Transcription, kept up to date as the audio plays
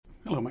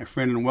Hello, my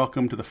friend, and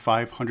welcome to the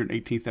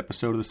 518th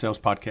episode of the Sales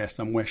Podcast.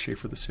 I'm Wes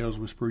Schaefer, the Sales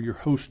Whisperer, your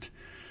host.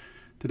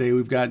 Today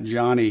we've got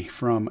Johnny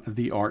from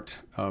The Art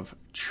of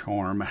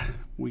Charm.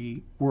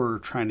 We were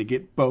trying to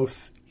get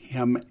both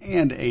him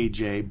and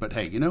AJ, but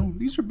hey,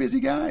 these are busy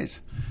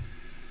guys.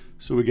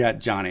 So we got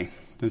Johnny.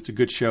 It's a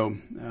good show.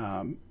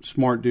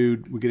 Smart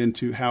dude. We get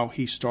into how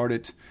he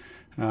started,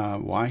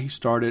 why he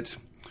started,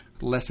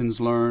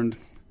 lessons learned,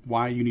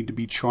 why you need to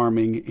be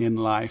charming in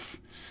life.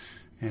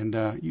 And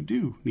you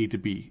do need to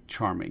be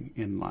charming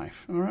in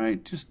life. All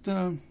right? Just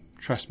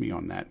trust me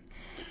on that.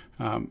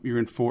 You're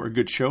in for a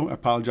good show. I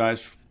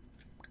apologize for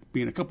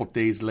being a couple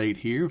days late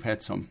here. We've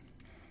had some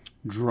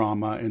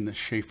drama in the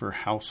Schaefer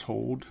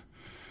household.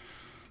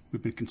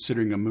 We've been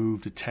considering a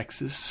move to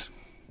Texas.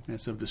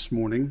 As of this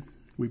morning,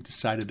 we've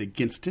decided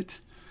against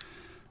it,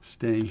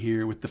 staying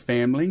here with the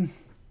family.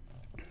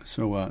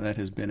 So that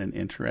has been an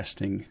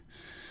interesting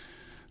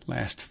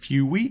last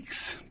few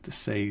weeks, to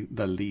say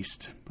the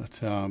least. But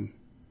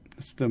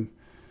it's the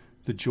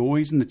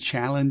joys and the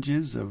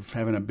challenges of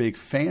having a big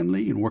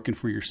family and working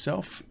for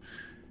yourself.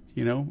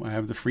 I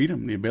have the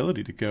freedom, the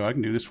ability to go. I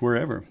can do this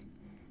wherever.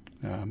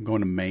 I'm going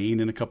to Maine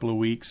in a couple of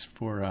weeks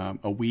for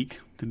a week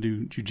to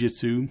do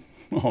jiu-jitsu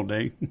all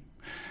day,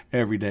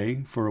 every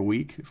day for a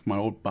week, if my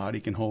old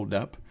body can hold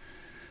up.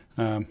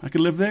 I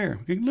could live there.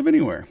 I could live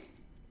anywhere.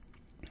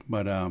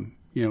 But,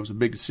 it was a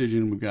big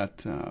decision. We've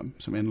got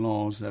some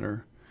in-laws that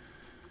are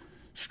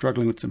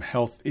struggling with some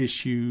health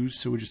issues,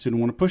 so we just didn't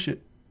want to push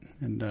it.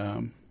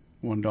 And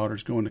one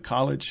daughter's going to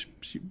college.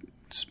 She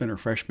spent her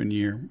freshman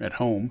year at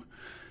home.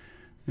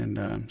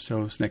 And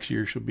so this next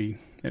year she'll be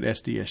at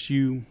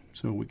SDSU,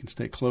 so we can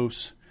stay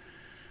close.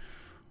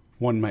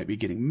 One might be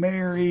getting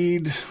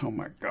married. Oh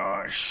my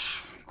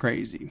gosh,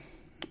 crazy.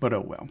 But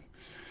oh well.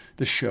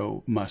 The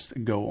show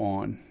must go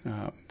on.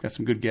 Got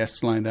some good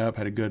guests lined up.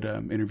 Had a good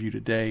interview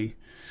today.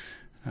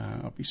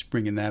 I'll be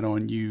springing that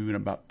on you in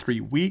about 3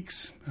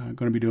 weeks. Going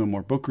to be doing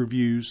more book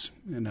reviews,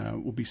 and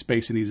we'll be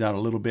spacing these out a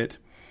little bit.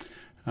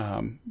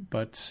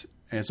 But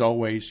as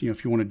always,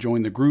 if you want to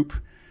join the group,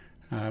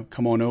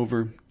 come on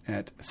over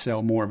at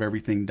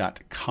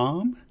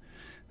sellmoreofeverything.com.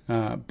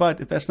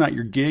 But if that's not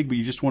your gig, but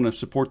you just want to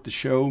support the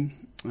show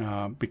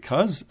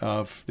because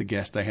of the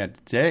guest I had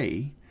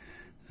today,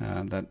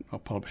 that I'll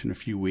publish in a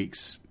few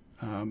weeks,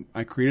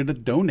 I created a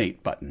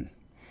donate button.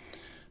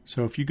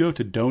 So if you go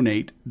to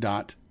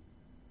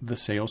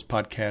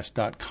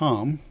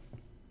donate.thesalespodcast.com,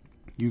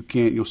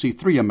 you'll see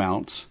 3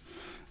 amounts,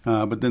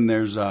 but then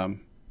there's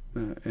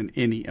an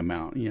any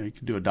amount. You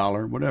can do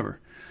 $1, whatever.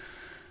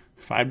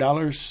 $5,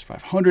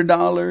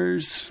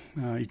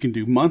 $500. You can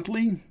do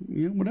monthly,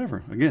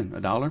 whatever. Again,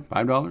 $1,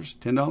 $5,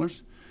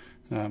 $10.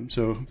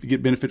 So if you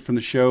get benefit from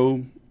the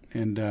show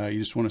and you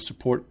just want to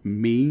support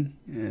me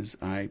as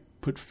I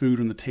put food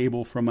on the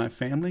table for my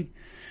family,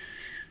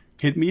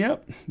 hit me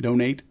up.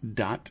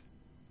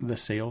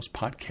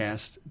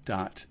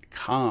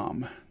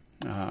 Donate.thesalespodcast.com.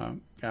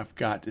 I've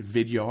got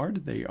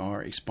Vidyard. They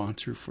are a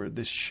sponsor for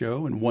this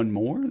show and one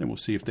more. Then we'll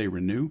see if they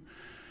renew.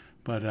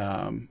 But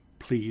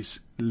please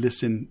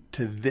listen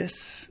to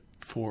this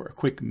for a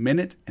quick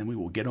minute, and we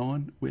will get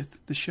on with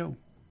the show.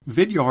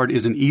 Vidyard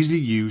is an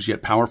easy-to-use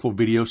yet powerful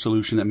video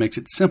solution that makes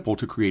it simple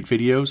to create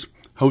videos,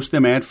 host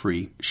them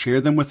ad-free,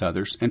 share them with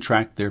others, and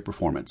track their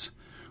performance.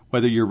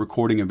 Whether you're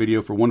recording a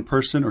video for one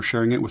person or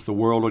sharing it with the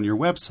world on your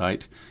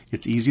website,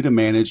 it's easy to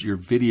manage your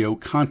video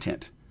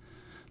content.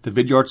 The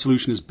Vidyard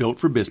solution is built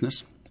for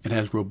business. It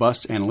has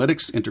robust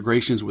analytics,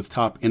 integrations with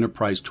top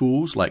enterprise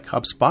tools like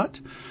HubSpot,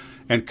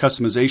 and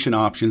customization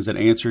options that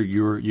answer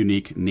your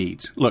unique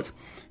needs. Look,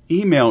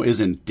 email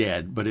isn't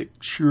dead, but it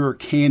sure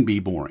can be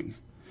boring.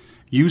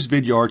 Use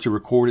Vidyard to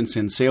record and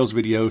send sales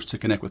videos to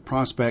connect with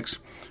prospects,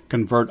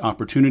 convert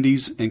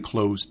opportunities, and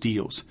close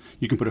deals.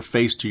 You can put a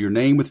face to your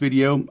name with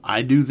video.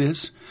 I do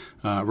this.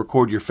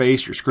 Record your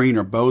face, your screen,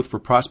 or both for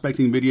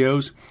prospecting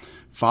videos,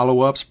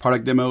 follow-ups,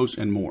 product demos,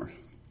 and more.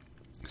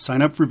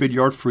 Sign up for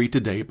Vidyard free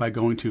today by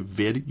going to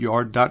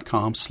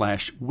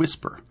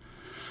vidyard.com/whisper.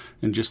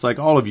 And just like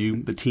all of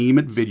you, the team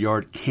at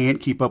Vidyard can't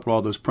keep up with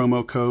all those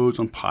promo codes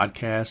on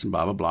podcasts and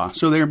blah, blah, blah.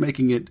 So they're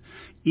making it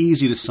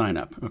easy to sign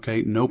up,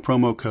 okay? No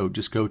promo code.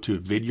 Just go to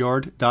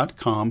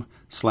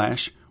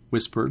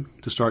vidyard.com/whisper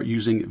to start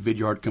using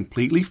Vidyard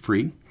completely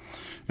free.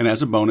 And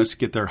as a bonus,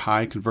 get their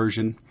high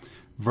conversion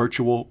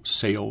virtual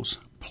sales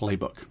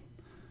playbook.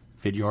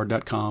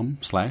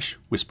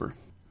 Vidyard.com/whisper.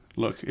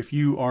 Look, if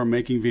you are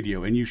making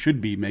video, and you should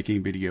be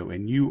making video,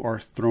 and you are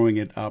throwing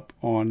it up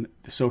on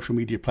the social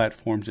media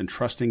platforms and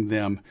trusting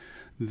them,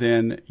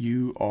 then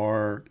you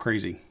are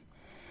crazy.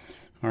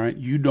 All right?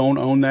 You don't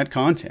own that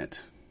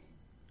content.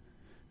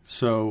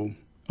 So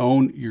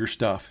own your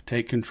stuff.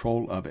 Take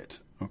control of it.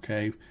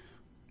 Okay?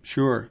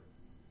 Sure,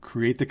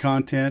 create the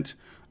content,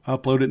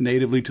 upload it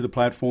natively to the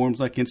platforms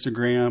like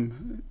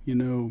Instagram,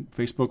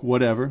 Facebook,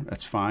 whatever.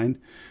 That's fine.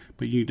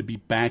 But you need to be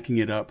backing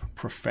it up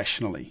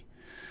professionally.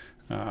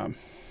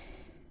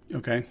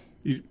 Okay,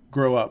 you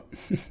grow up.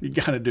 You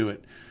got to do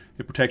it.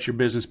 It protects your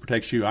business,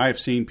 protects you. I have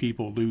seen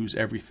people lose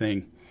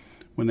everything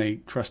when they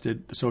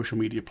trusted the social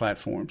media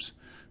platforms.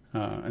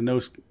 And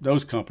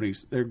those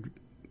companies,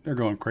 they're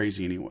going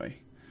crazy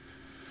anyway.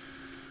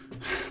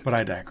 But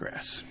I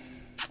digress.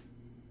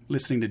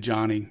 Listening to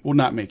Johnny will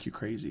not make you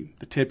crazy.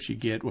 The tips you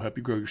get will help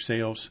you grow your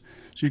sales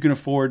so you can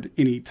afford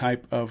any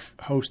type of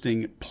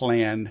hosting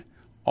plan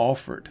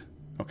offered.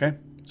 Okay?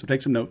 So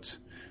take some notes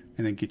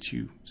and then get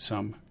you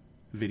some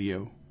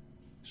video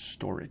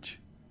storage.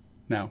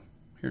 Now,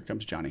 here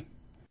comes Johnny.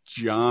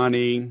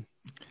 Johnny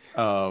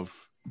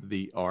of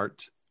the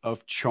Art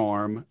of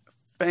Charm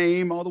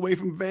fame, all the way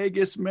from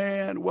Vegas,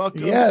 man.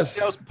 Welcome to the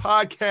Sales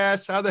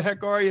Podcast. How the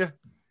heck are you?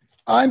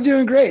 I'm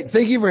doing great.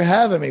 Thank you for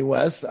having me,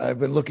 Wes. I've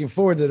been looking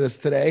forward to this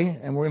today,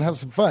 and we're going to have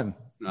some fun.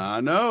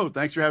 I know.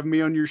 Thanks for having me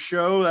on your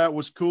show. That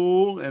was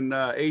cool. And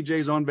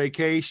AJ's on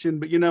vacation.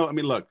 But,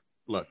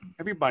 look,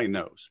 everybody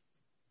knows.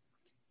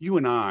 You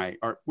and I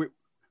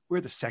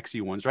we're the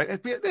sexy ones,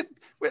 right?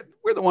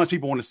 We're the ones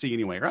people want to see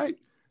anyway, right?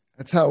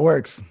 That's how it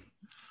works.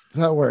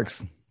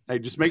 Hey,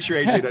 just make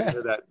sure AJ doesn't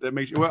hear that. That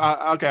makes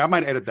okay. I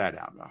might edit that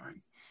out. All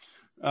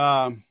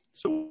right.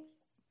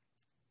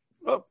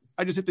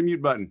 I just hit the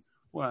mute button.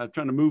 Well, I'm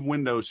trying to move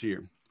windows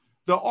here.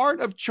 The Art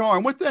of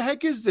Charm. What the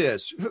heck is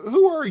this?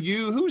 Who are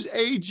you? Who's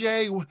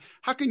AJ?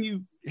 How can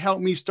you help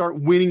me start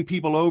winning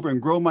people over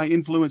and grow my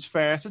influence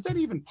fast? Is that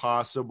even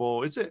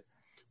possible?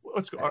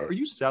 Are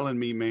you selling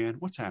me, man?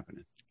 What's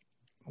happening?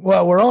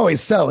 Well, we're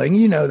always selling.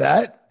 You know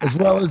that as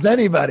well as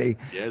anybody.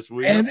 Yes,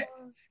 we are.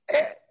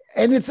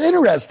 And it's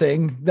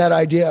interesting, that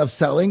idea of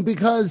selling,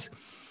 because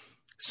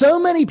so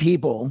many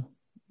people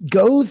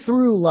go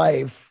through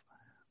life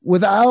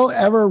without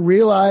ever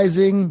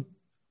realizing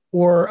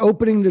or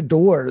opening the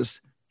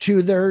doors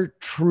to their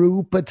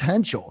true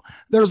potential.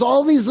 There's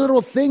all these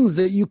little things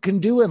that you can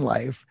do in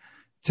life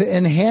to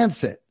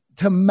enhance it,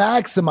 to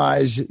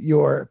maximize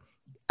your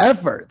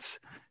efforts,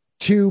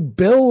 to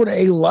build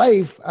a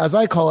life, as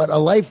I call it, a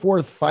life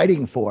worth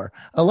fighting for.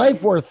 A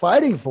life worth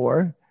fighting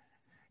for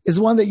is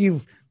one that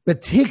you've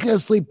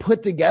meticulously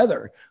put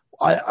together,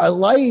 a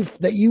life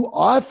that you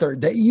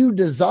authored, that you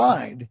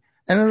designed.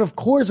 And then, of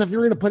course, if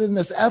you're going to put in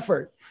this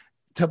effort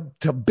to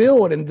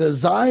build and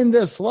design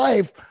this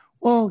life,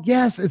 well,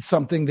 yes, it's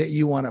something that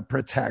you want to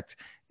protect.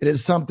 It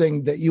is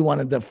something that you want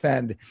to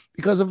defend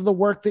because of the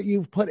work that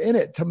you've put in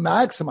it to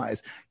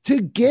maximize,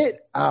 to get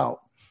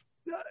out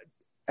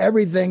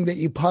everything that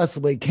you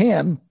possibly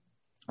can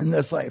in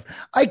this life.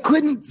 I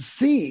couldn't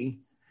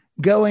see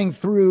going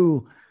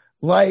through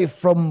life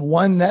from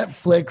one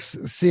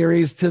Netflix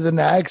series to the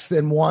next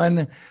and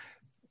one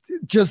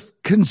just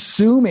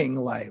consuming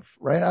life,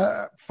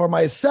 right? For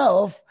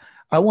myself,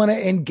 I want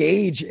to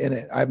engage in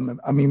it. I'm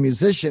a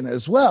musician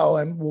as well,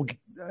 and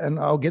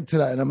I'll get to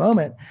that in a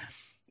moment.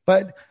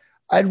 But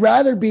I'd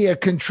rather be a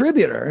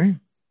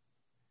contributor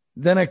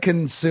than a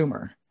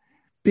consumer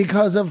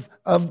because of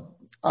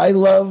I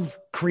love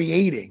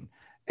creating,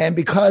 and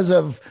because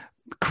of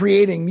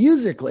creating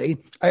musically,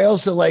 I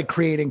also like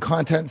creating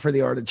content for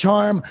the Art of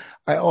Charm.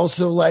 I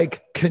also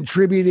like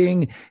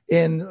contributing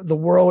in the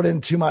world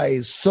into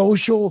my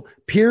social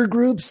peer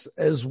groups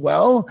as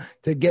well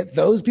to get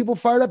those people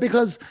fired up,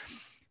 because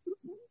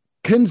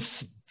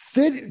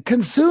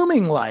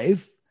consuming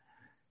life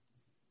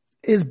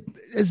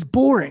is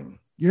boring.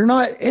 You're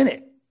not in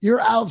it.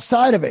 You're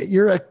outside of it.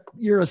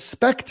 You're a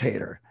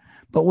spectator.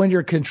 But when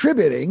you're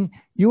contributing,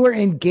 you are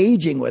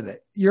engaging with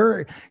it.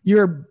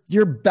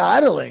 You're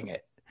battling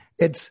it.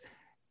 It's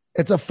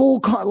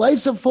a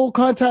life's a full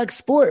contact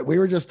sport. We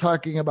were just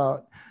talking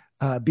about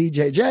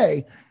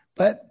BJJ,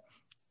 but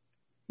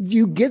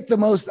you get the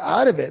most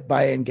out of it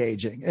by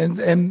engaging.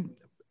 And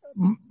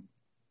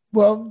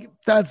well,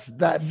 that's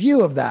that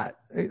view of that.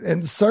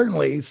 And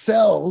certainly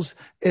sales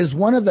is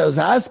one of those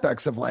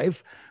aspects of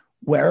life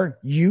where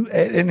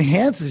it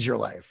enhances your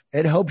life.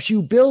 It helps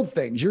you build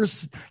things. You're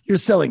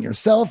selling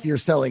yourself. You're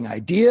selling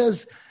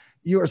ideas.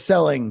 You're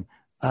selling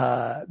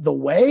the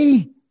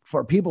way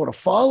for people to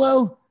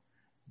follow.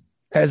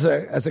 As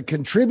a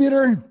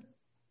contributor,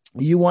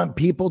 you want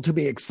people to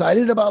be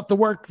excited about the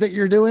work that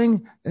you're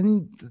doing,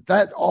 and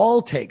that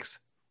all takes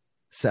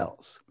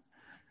sales.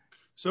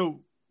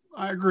 So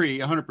I agree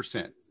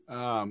 100%.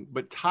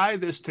 But tie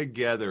this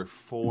together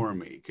for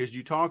me, because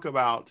you talk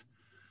about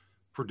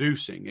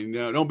producing, and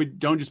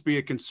don't just be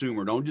a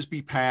consumer. Don't just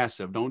be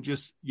passive. Don't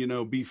just,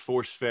 be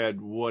force-fed,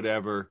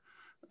 whatever.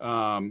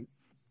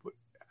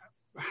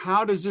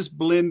 How does this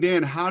blend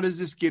in? How does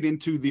this get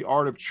into the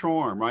Art of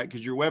Charm, right?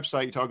 Because your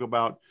website, you talk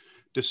about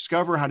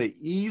discover how to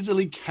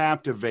easily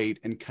captivate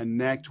and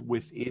connect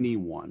with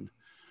anyone.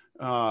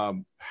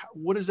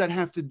 What does that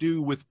have to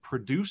do with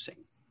producing?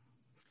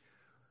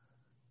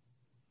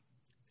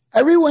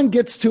 Everyone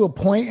gets to a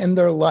point in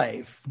their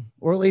life,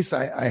 or at least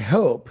I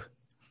hope,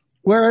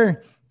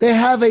 where they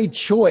have a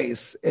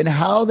choice in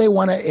how they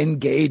want to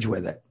engage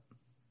with it.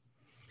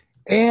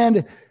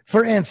 And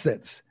for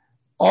instance,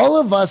 all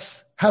of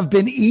us have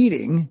been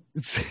eating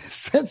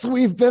since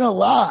we've been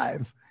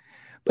alive,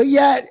 but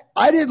yet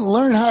I didn't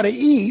learn how to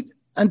eat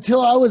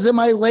until I was in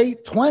my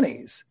late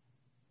 20s,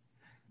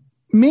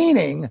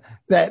 meaning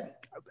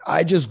that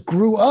I just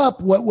grew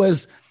up what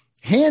was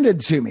handed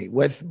to me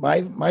with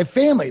my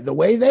family, the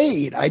way they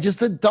eat. I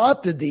just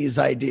adopted these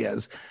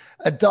ideas,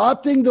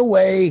 adopting the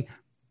way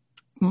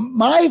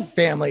my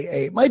family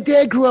ate. My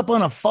dad grew up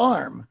on a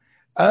farm.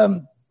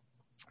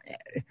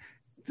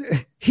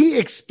 He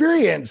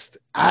experienced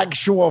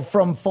actual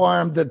from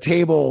farm to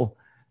table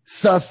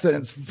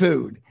sustenance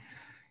food.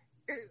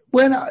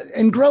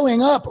 And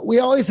growing up, we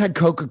always had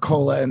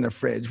Coca-Cola in the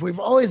fridge. We've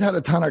always had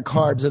a ton of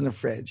carbs in the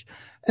fridge.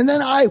 And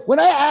then when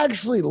I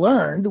actually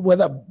learned what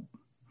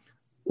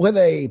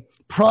a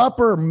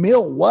proper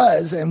meal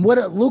was and what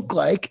it looked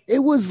like, it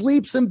was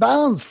leaps and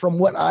bounds from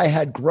what I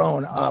had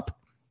grown up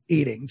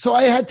eating. So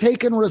I had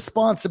taken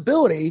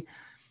responsibility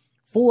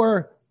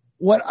for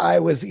what I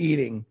was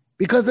eating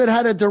because it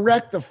had a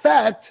direct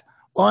effect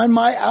on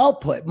my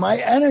output, my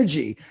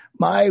energy,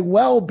 my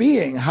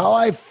well-being, how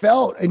I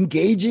felt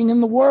engaging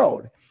in the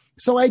world.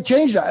 So I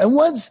changed that. And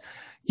once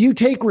you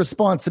take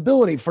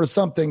responsibility for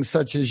something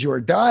such as your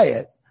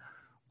diet,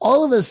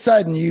 all of a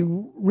sudden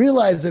you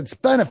realize its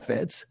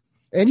benefits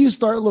and you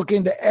start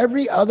looking to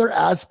every other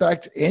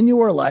aspect in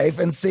your life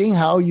and seeing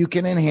how you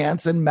can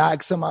enhance and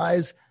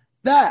maximize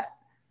that.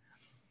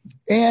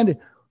 And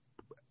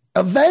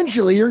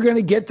eventually you're going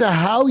to get to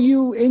how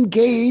you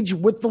engage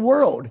with the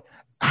world,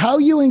 how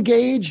you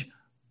engage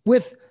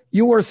with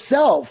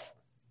yourself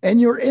and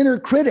your inner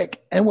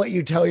critic and what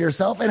you tell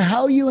yourself, and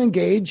how you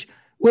engage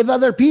with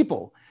other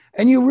people.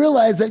 And you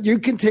realize that you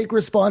can take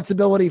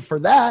responsibility for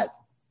that,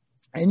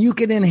 and you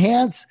can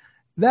enhance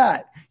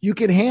that. You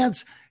can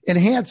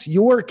enhance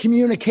your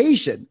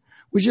communication,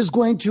 which is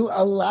going to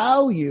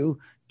allow you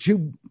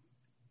to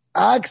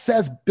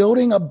access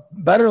building a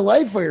better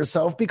life for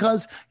yourself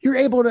because you're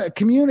able to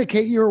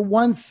communicate your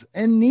wants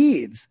and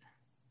needs.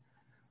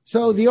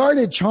 So the Art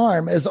of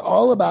Charm is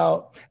all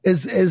about,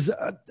 is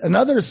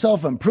another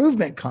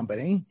self-improvement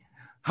company.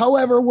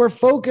 However, we're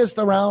focused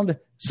around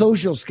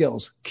social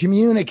skills,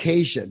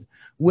 communication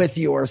with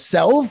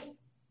yourself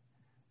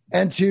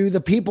and to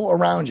the people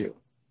around you.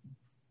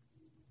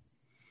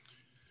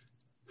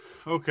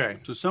 Okay,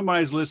 so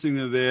somebody's listening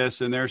to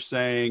this and they're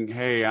saying,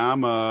 hey,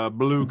 I'm a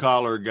blue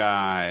collar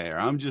guy, or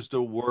I'm just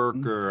a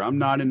worker, I'm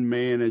not in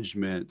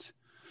management,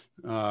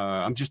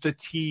 I'm just a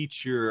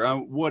teacher,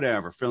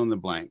 whatever, fill in the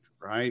blank,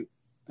 right?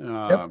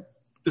 Yep.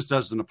 This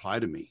doesn't apply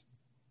to me.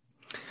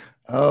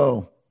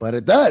 Oh, but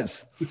it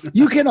does.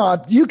 You can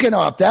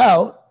opt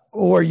out,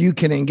 or you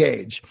can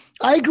engage.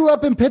 I grew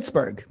up in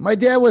Pittsburgh. My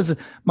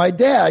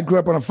dad grew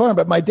up on a farm,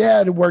 but my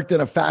dad worked in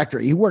a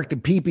factory. He worked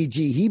at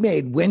PPG. He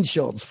made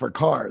windshields for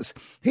cars.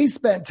 He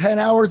spent 10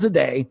 hours a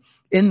day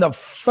in the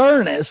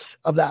furnace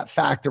of that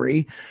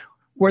factory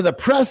where the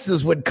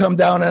presses would come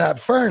down in that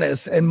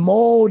furnace and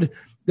mold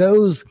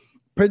those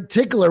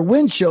particular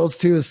windshields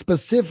to a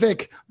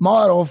specific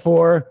model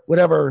for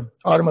whatever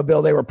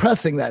automobile they were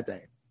pressing that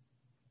day.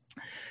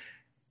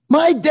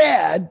 My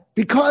dad,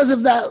 because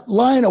of that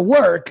line of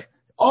work,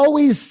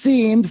 always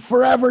seemed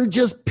forever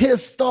just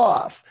pissed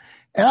off.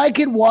 And I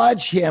could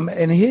watch him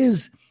and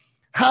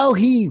how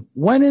he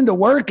went into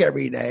work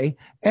every day.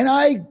 And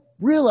I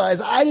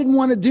realized I didn't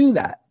want to do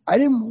that. I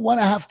didn't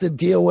want to have to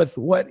deal with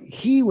what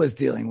he was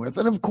dealing with.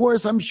 And of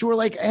course, I'm sure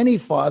like any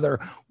father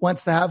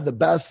wants to have the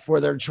best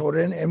for their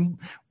children and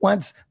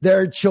wants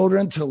their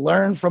children to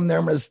learn from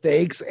their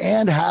mistakes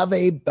and have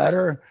a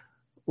better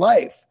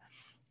life.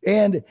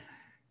 And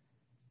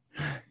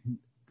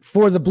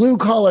for the blue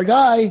collar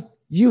guy,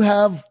 you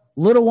have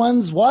little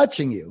ones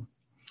watching you.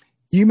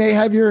 You may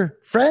have your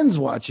friends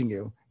watching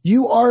you.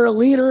 You are a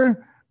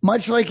leader,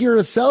 much like you're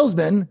a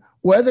salesman,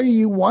 whether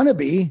you want to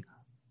be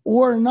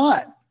or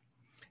not.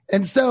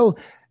 And so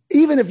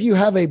even if you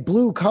have a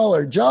blue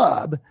collar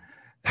job,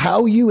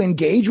 how you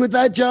engage with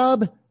that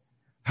job,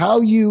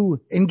 how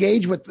you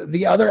engage with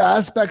the other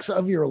aspects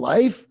of your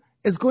life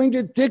is going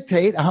to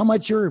dictate how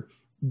much you're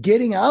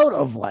getting out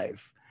of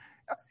life.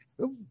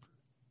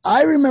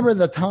 I remember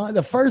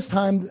the first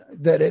time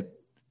that it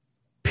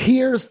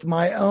pierced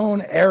my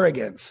own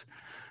arrogance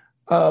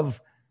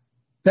of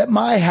that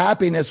my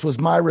happiness was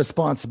my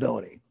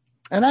responsibility.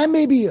 And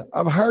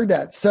I've heard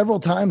that several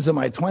times in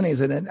my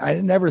 20s, and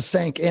it never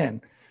sank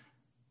in.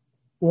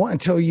 Well,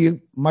 until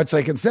you, much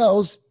like in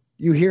sales,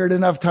 you hear it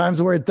enough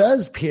times where it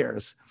does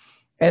pierce.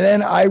 And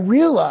then I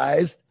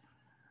realized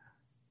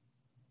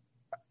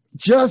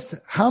just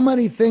how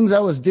many things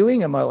I was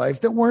doing in my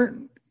life that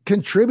weren't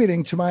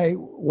contributing to my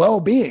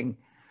well-being,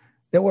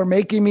 that were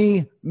making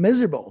me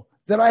miserable,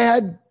 that I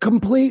had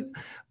complete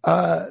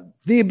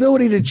the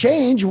ability to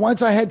change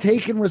once I had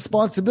taken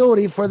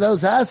responsibility for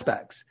those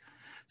aspects.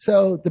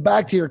 So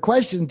back to your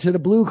question, to the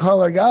blue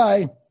collar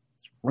guy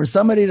or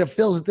somebody that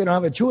feels that they don't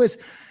have a choice,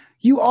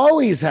 you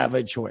always have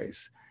a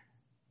choice.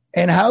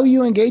 And how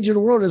you engage in the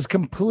world is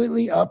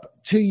completely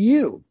up to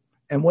you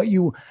and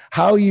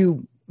how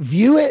you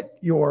view it,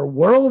 your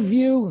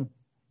worldview,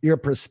 your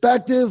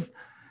perspective,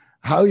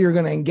 how you're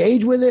going to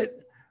engage with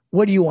it.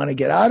 What do you want to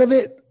get out of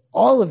it?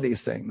 All of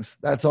these things,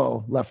 that's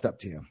all left up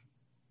to you.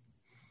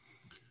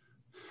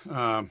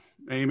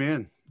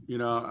 Amen.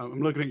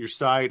 I'm looking at your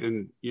site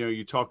and,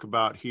 you talk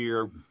about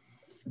here,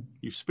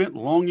 You've spent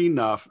long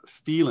enough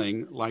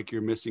feeling like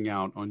you're missing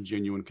out on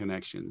genuine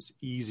connections,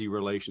 easy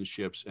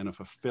relationships, and a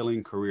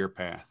fulfilling career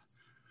path.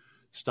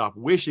 Stop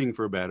wishing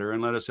for better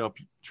and let us help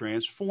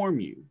transform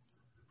you.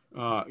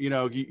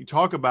 You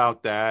talk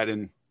about that,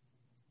 and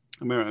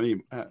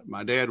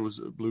my dad was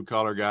a blue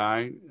collar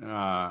guy.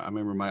 I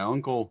remember my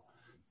uncle,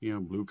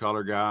 blue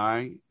collar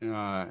guy,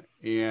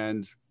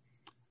 and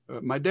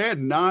my dad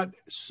not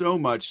so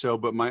much so,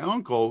 but my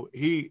uncle,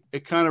 I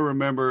kind of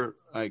remember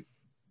like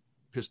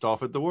pissed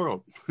off at the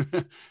world.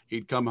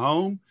 He'd come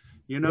home,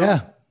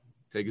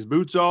 take his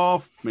boots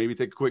off, maybe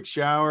take a quick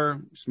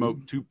shower,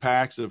 smoke 2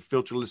 packs of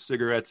filterless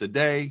cigarettes a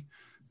day,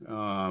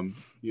 died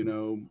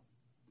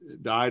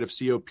of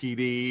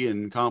COPD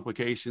and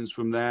complications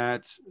from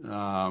that.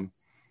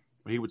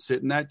 He would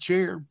sit in that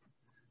chair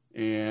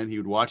and he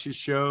would watch his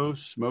show,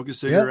 smoke his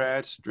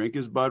cigarettes, drink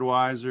his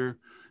Budweiser,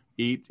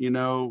 eat,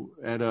 on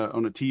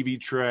a TV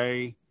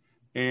tray,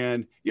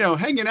 and,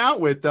 hanging out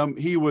with them.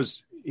 He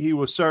was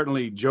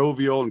certainly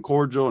jovial and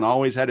cordial and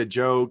always had a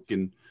joke.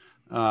 And,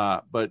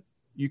 but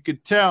you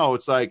could tell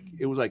it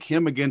was like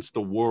him against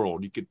the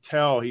world. You could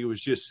tell he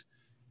was just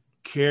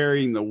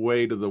carrying the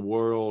weight of the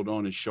world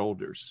on his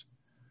shoulders.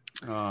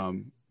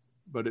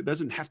 But it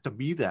doesn't have to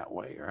be that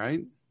way,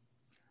 right?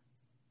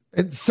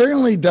 It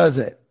certainly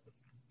doesn't.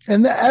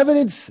 And the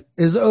evidence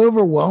is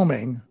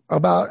overwhelming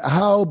about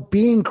how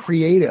being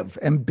creative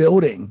and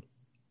building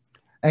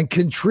and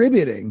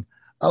contributing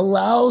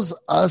allows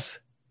us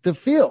to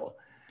feel.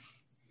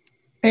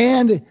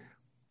 And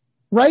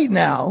right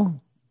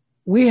now,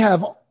 we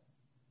have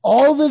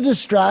all the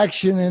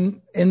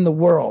distraction in the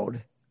world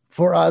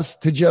for us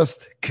to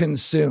just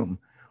consume,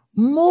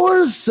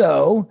 more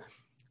so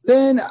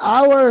than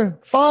our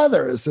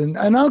fathers and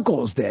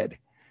uncles did,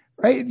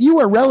 right? You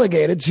were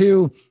relegated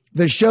to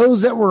the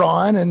shows that were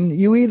on, and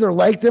you either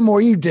liked them or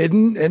you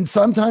didn't. And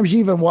sometimes you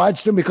even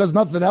watched them because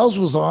nothing else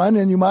was on,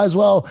 and you might as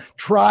well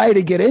try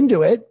to get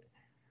into it.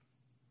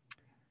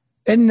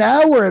 And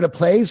now we're at a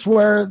place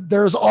where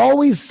there's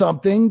always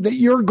something that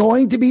you're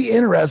going to be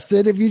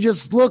interested if you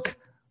just look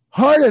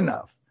hard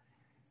enough.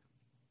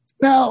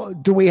 Now,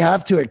 do we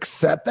have to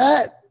accept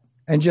that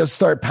and just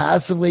start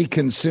passively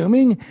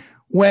consuming?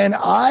 When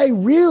I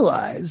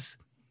realize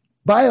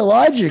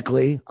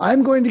biologically,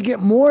 I'm going to get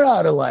more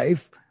out of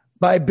life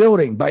by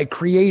building, by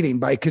creating,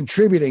 by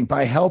contributing,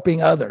 by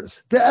helping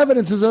others. The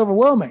evidence is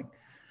overwhelming.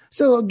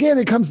 So again,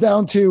 it comes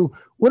down to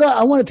what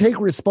I want to take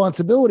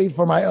responsibility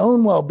for my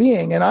own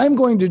well-being, and I'm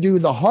going to do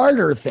the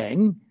harder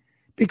thing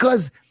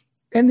because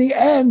in the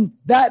end,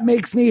 that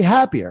makes me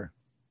happier.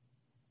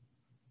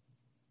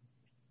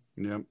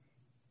 Yep.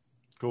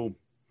 Cool.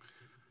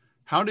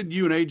 How did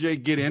you and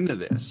AJ get into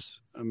this?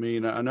 I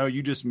mean, I know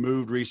you just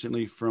moved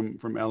recently from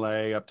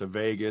LA up to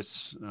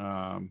Vegas.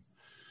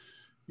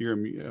 You're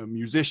a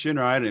musician,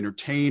 right? An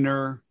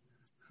entertainer.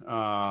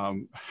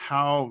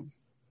 How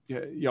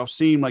y'all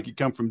seem like you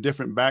come from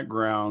different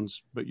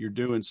backgrounds, but you're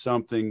doing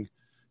something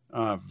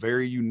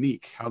very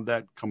unique. How'd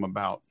that come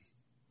about?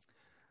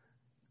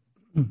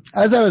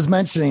 As I was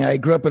mentioning, I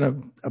grew up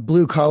in a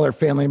blue collar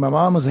family. My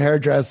mom was a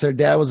hairdresser.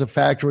 Dad was a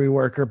factory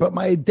worker, but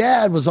my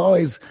dad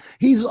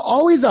he's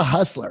always a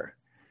hustler.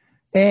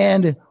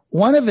 And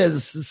one of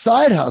his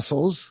side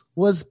hustles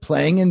was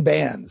playing in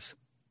bands.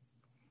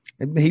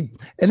 And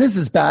this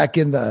is back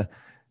in the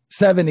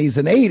 70s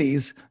and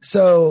 80s.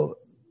 So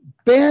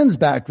bands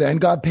back then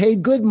got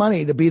paid good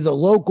money to be the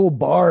local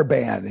bar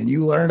band. And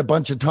you learned a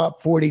bunch of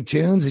top 40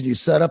 tunes and you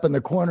set up in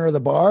the corner of the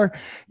bar.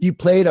 You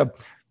played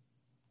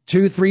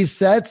 2-3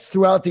 sets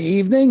throughout the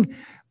evening.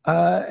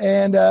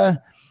 And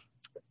that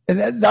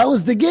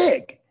was the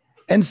gig.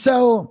 And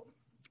so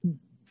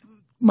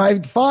my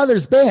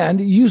father's band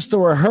used to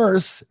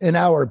rehearse in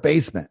our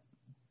basement.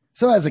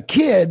 So as a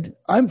kid,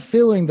 I'm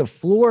feeling the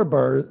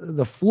floorboards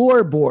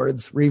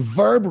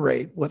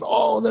reverberate with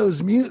all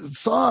those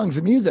songs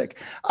and music.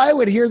 I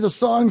would hear the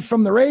songs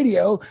from the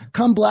radio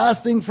come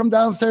blasting from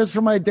downstairs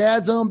from my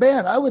dad's own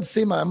band. I would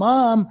see my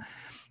mom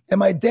and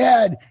my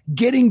dad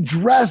getting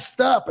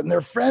dressed up and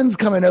their friends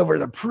coming over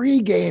to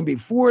pregame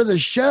before the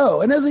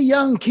show. And as a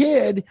young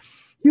kid,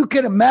 you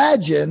can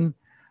imagine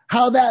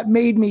how that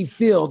made me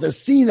feel to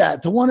see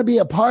that, to want to be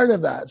a part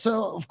of that.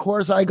 So, of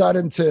course, I got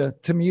into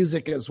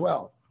music as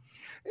well.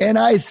 And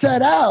I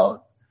set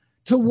out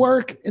to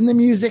work in the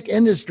music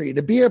industry,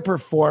 to be a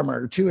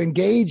performer, to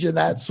engage in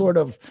that sort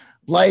of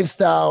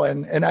lifestyle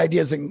and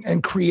ideas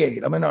and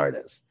create. I'm an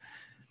artist.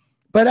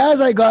 But as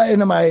I got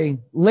into my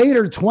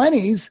later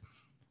 20s,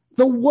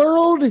 the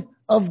world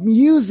of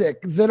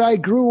music that I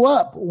grew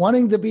up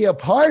wanting to be a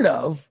part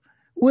of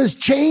was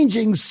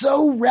changing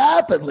so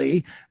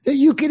rapidly that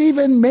you could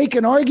even make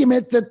an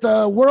argument that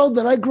the world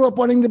that I grew up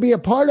wanting to be a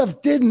part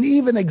of didn't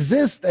even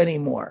exist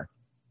anymore.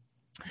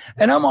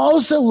 And I'm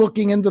also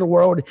looking into the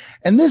world,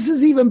 and this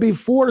is even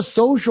before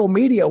social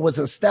media was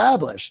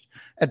established.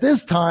 At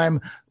this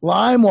time,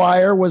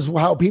 LimeWire was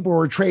how people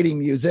were trading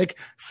music.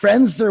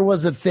 Friendster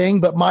was a thing,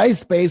 but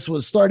MySpace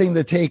was starting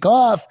to take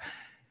off.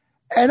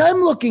 And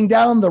I'm looking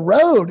down the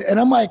road, and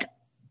I'm like,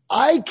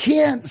 I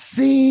can't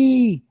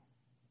see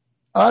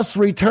us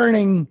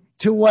returning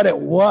to what it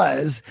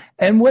was,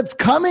 and what's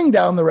coming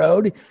down the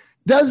road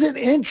doesn't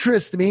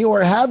interest me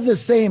or have the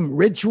same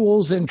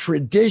rituals and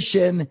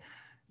tradition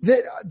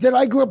that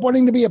I grew up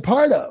wanting to be a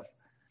part of.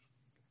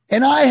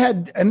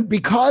 And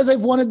because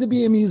I've wanted to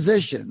be a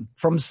musician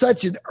from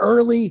such an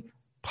early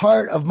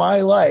part of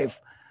my life,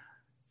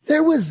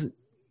 there was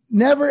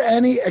never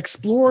any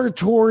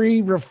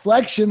exploratory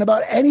reflection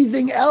about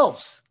anything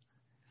else.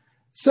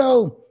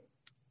 So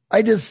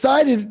I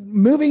decided,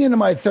 moving into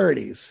my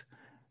 30s,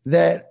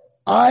 that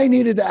I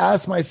needed to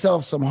ask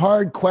myself some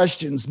hard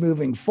questions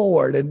moving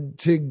forward. And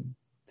to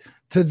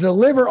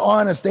deliver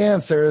honest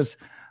answers,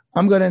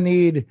 I'm going to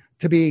need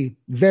to be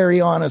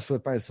very honest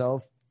with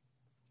myself.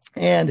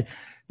 And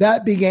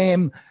that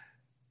became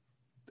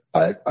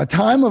a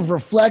time of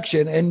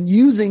reflection and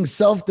using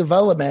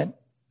self-development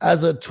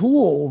as a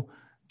tool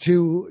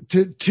to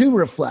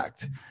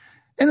reflect.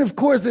 And of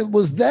course, it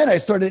was then I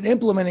started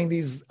implementing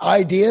these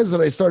ideas that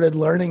I started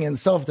learning in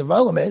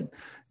self-development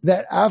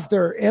that,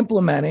 after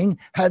implementing,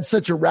 had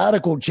such a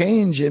radical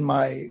change in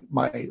my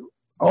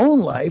own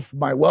life,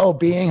 my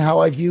well-being, how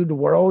I viewed the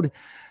world,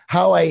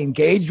 how I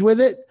engaged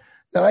with it,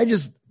 that I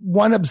just,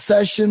 one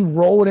obsession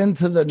rolled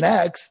into the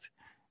next.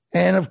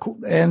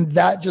 And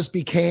that just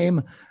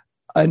became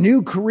a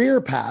new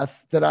career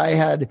path that I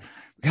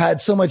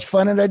had so much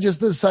fun. And I just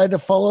decided to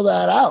follow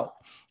that out.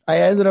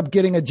 I ended up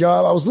getting a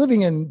job. I was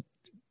living in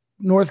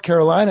North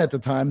Carolina at the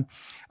time.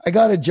 I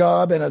got a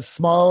job in a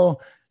small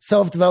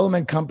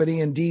self-development company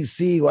in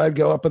DC where I'd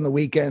go up on the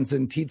weekends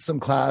and teach some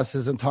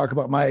classes and talk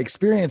about my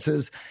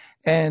experiences.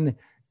 And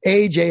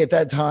AJ at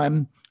that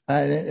time,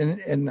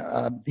 and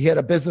he had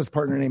a business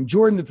partner named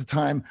Jordan at the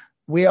time.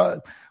 We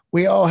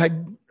all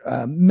had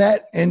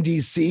met in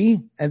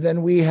DC, and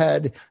then we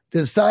had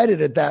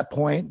decided at that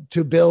point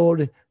to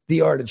build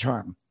the Art of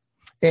Charm.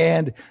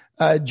 And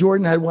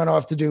Jordan had went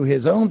off to do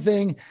his own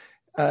thing.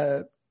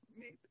 And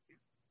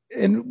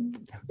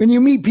when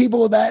you meet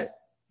people that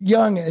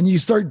young and you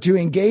start to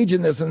engage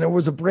in this, and there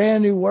was a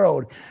brand new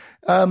world,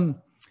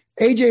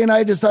 AJ and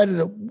I decided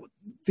that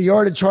the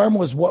Art of Charm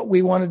was what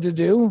we wanted to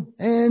do.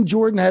 And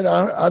Jordan had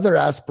other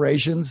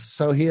aspirations,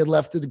 so he had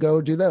left to go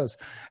do those.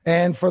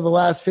 And for the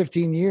last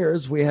 15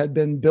 years, we had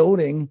been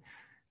building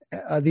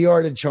the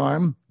Art of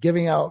Charm,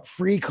 giving out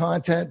free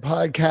content,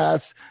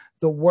 podcasts,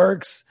 the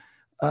works,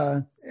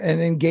 and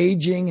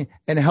engaging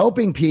and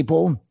helping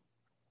people,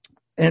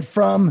 and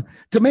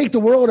to make the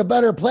world a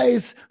better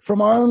place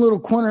from our own little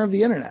corner of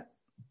the internet.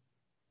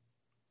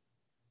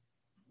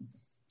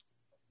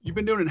 You've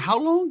been doing it how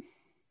long? Did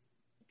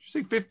you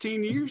say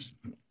 15 years?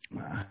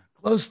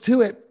 Close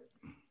to it.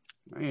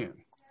 Man.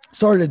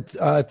 Started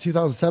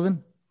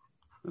 2007.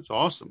 That's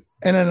awesome.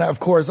 And then, of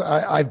course,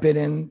 I've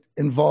been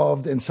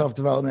involved in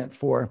self-development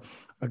for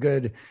a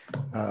good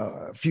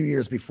few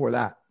years before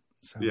that.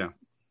 So. Yeah.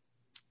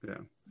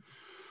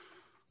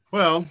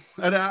 Well,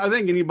 I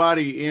think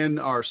anybody in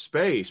our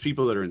space,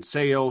 people that are in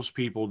sales,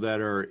 people that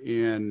are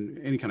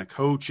in any kind of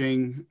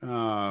coaching,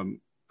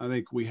 I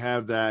think we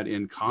have that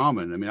in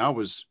common. I mean, I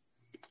was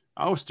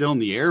still in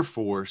the Air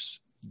Force,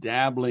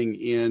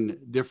 dabbling in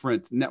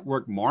different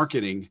network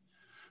marketing.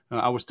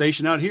 I was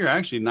stationed out here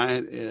actually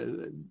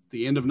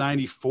the end of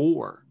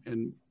 94,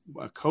 and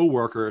a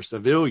coworker, a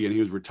civilian, he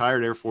was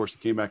retired Air Force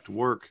and came back to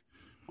work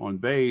on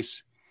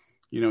base.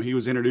 He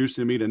was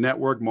introducing me to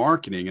network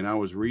marketing, and I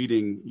was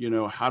reading,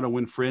 how to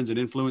win friends and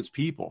influence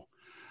people.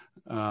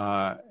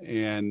 And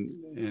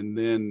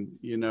then,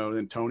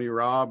 then Tony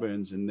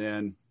Robbins, and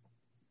then,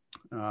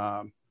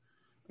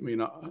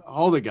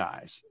 all the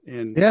guys.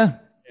 And yeah,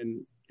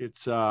 and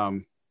it's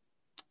an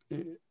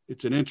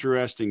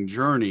interesting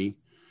journey.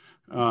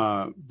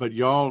 But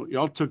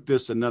y'all took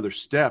this another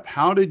step.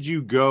 How did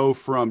you go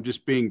from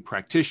just being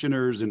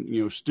practitioners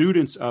and,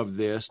 students of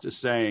this to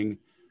saying,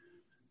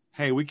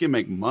 hey, we can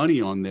make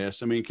money on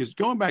this? I mean, because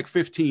going back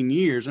 15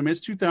 years, it's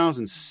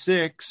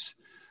 2006.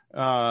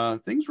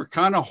 Things were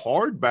kind of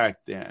hard back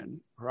then,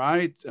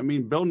 right?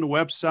 Building a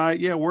website,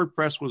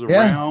 WordPress was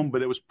around,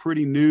 but it was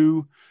pretty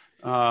new.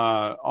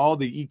 All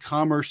the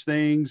e-commerce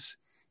things.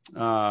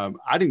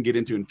 I didn't get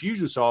into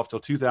Infusionsoft till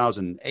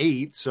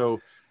 2008, so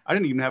I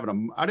didn't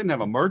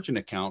have a merchant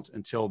account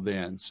until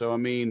then. So,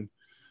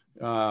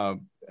 how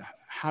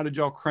did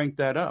y'all crank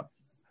that up?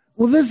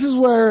 Well, this is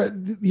where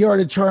the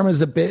Art of Charm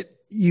is a bit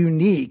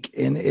unique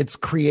in its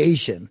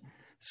creation.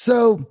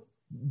 So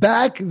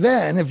back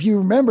then, if you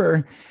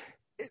remember,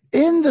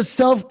 in the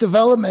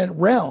self-development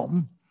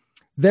realm,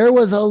 there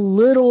was a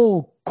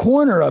little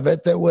corner of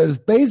it that was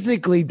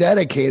basically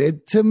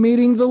dedicated to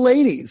meeting the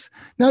ladies.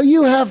 Now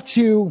you have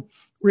to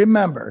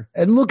remember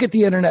and look at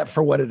the internet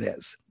for what it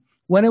is.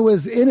 When it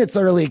was in its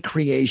early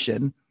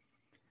creation,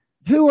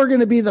 who are going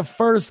to be the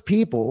first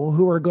people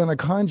who are going to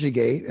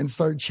conjugate and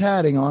start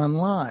chatting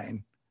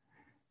online?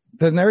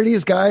 The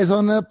nerdiest guys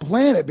on the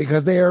planet,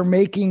 because they are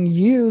making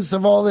use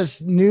of all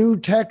this new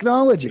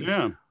technology.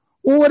 Yeah.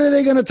 Well, what are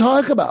they going to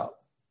talk about?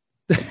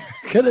 They're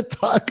going to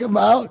talk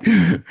about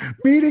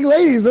meeting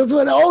ladies. That's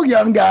what all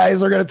young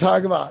guys are going to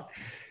talk about.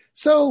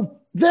 So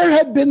there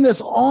had been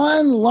this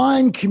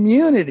online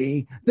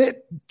community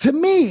that, to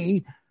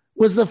me,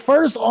 was the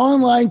first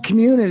online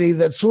community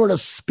that sort of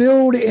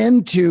spilled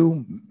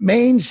into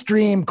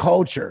mainstream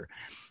culture.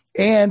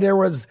 And there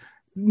was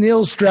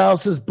Neil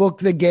Strauss's book,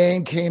 The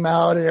Game, came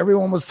out, and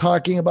everyone was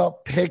talking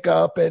about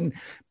pickup,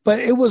 but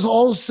it was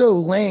also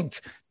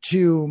linked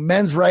to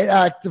men's rights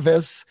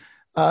activists,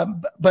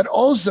 but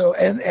also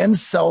and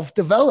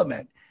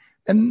self-development.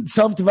 And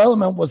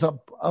self-development was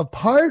a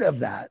part of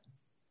that.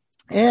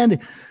 And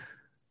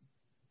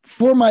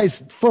for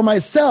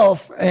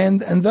myself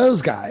and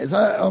those guys,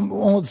 I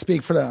won't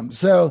speak for them.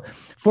 So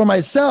for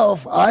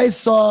myself, I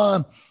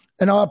saw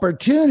an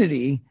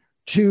opportunity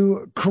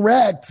to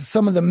correct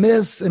some of the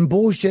myths and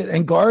bullshit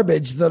and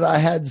garbage that I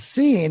had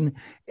seen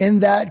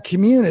in that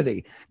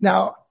community.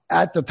 Now,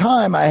 at the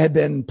time, I had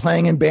been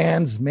playing in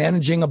bands,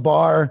 managing a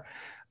bar.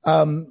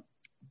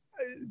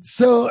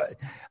 So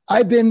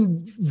I've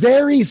been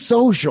very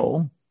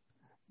social,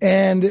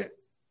 and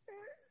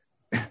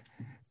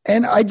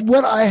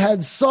what I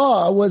had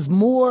saw was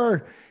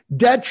more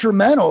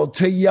detrimental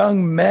to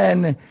young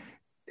men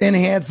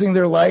enhancing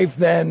their life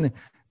than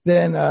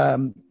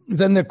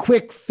the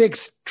quick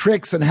fix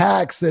tricks and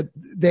hacks that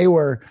they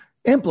were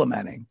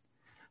implementing.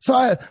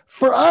 So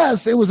for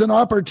us, it was an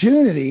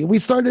opportunity. We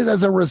started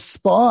as a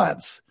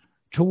response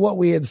to what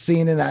we had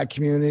seen in that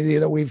community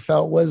that we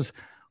felt was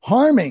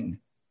harming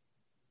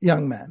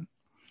young men.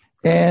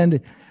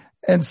 And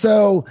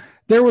so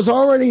there was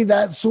already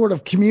that sort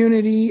of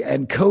community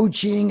and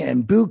coaching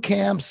and boot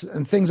camps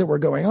and things that were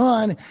going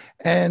on.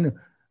 And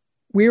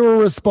we were a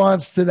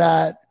response to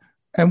that.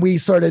 And we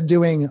started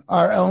doing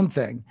our own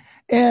thing.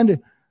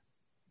 And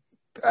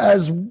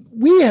as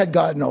we had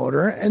gotten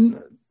older,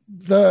 and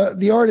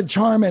the art of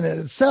charm in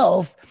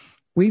itself,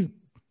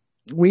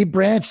 we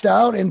branched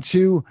out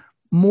into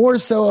more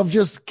so of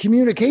just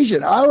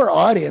communication. Our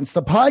audience,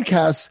 the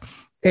podcast,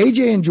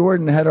 AJ and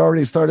Jordan had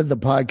already started the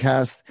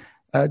podcast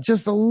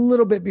just a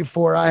little bit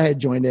before I had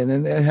joined in,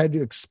 and it had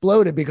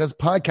exploded because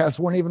podcasts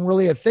weren't even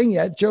really a thing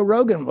yet. Joe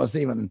Rogan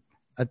wasn't even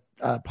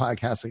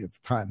podcasting at the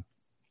time.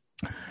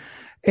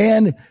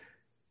 And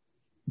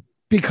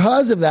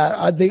because of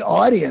that, the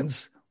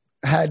audience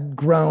had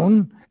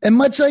grown. And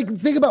much like,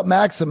 think about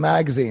Maxim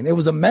magazine. It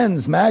was a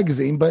men's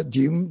magazine, but do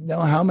you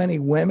know how many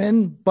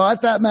women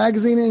bought that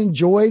magazine and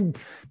enjoyed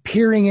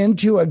peering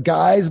into a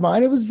guy's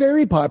mind? It was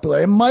very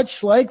popular. And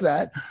much like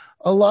that,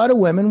 a lot of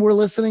women were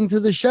listening to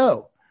the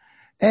show.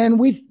 And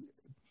we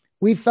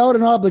felt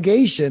an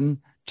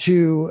obligation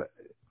to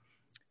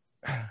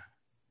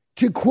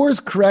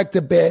course correct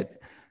a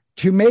bit,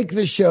 to make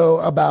the show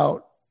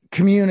about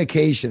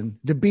communication,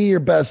 to be your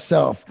best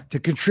self, to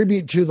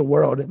contribute to the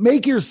world,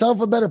 make yourself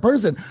a better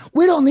person.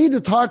 We don't need to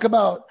talk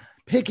about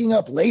picking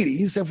up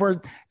ladies if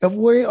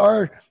we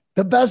are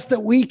the best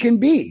that we can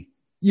be.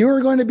 You're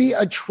going to be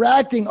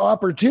attracting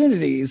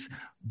opportunities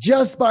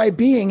just by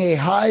being a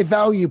high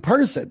value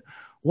person,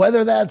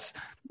 whether that's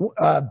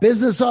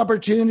business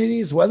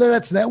opportunities, whether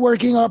that's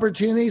networking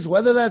opportunities,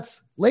 whether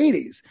that's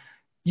ladies.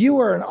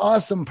 You are an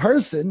awesome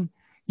person.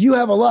 You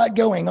have a lot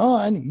going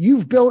on.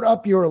 You've built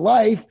up your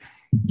life.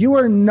 You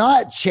are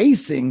not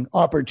chasing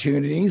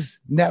opportunities,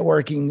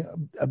 networking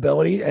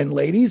ability, and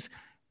ladies.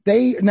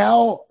 They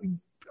now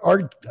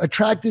are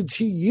attracted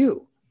to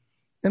you.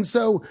 And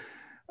so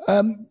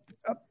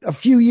a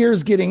few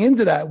years getting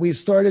into that, we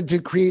started to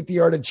create the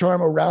art of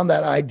charm around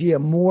that idea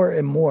more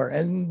and more.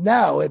 And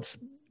now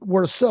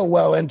we're so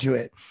well into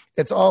it.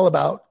 It's all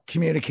about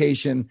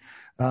communication,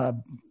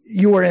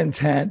 your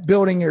intent,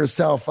 building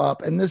yourself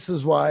up. And this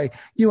is why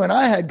you and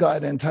I had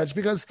gotten in touch,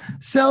 because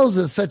sales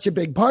is such a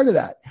big part of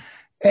that.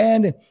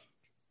 And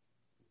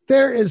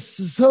there is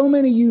so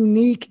many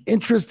unique,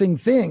 interesting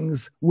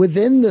things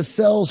within the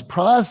sales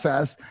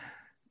process,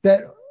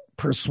 that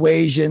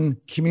persuasion,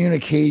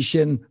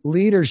 communication,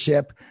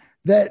 leadership,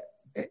 that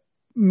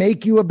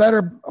make you a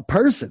better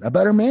person, a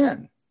better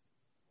man.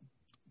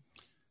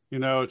 You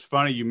know, it's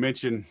funny you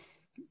mentioned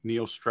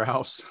Neil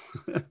Strauss.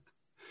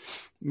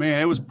 Man,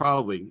 it was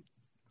probably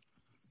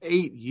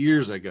 8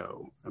 years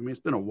ago. I mean, it's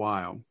been a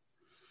while.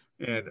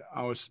 And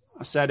I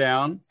sat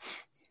down,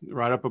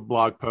 write up a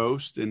blog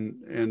post,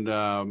 and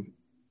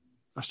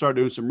I started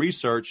doing some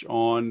research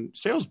on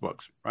sales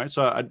books, right?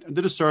 So I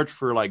did a search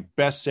for like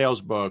best sales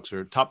books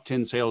or top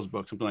 10 sales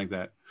books, something like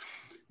that.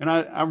 And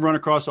I run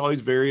across all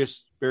these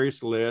various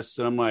lists,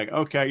 and I'm like,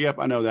 okay, yep,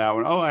 I know that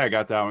one. Oh, I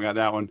got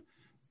that one.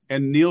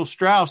 And Neil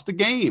Strauss, The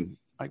Game,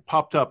 like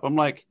popped up. I'm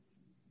like,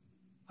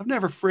 I've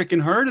never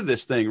freaking heard of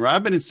this thing, right?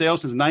 I've been in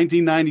sales since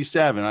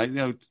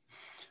 1997.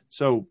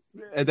 So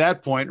at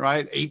that point,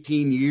 right,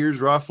 18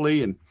 years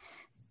roughly, and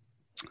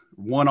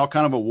won all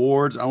kind of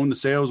awards, owned the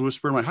Sales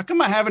Whisperer. I'm like, how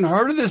come I haven't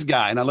heard of this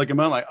guy? And I look him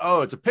up, like,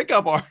 oh, it's a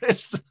pickup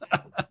artist.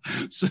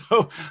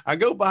 So I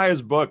go buy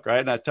his book, right?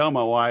 And I tell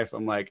my wife,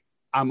 I'm like,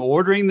 I'm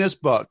ordering this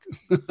book.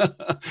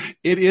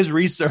 It is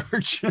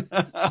research.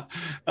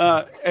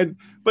 But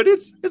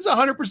it's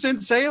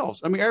 100%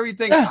 sales. I mean,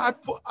 everything. I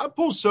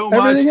pull so much.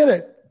 Everything in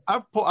it.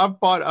 I've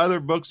bought other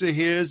books of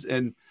his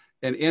and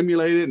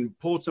emulated and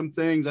pulled some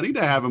things. I need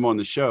to have him on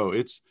the show.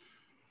 It's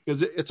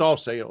because it's all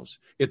sales.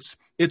 It's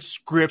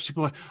scripts.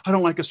 People are like, I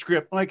don't like a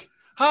script. I'm like,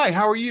 hi,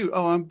 how are you?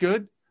 Oh, I'm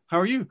good. How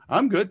are you?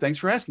 I'm good. Thanks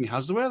for asking.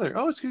 How's the weather?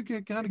 Oh, it's good.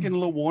 Kind of getting a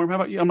little warm. How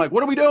about you? I'm like,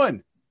 what are we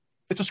doing?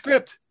 It's a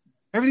script.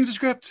 Everything's a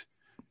script,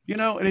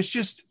 and it's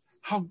just,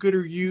 how good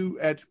are you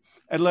at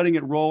letting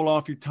it roll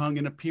off your tongue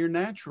and appear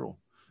natural,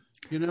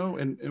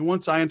 and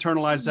once I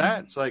internalized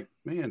that, it's like,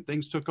 man,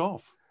 things took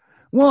off.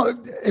 Well,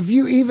 if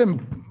you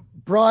even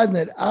broaden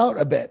it out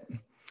a bit,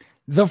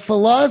 the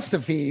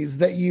philosophies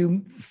that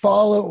you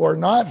follow or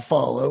not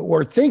follow,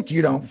 or think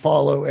you don't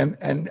follow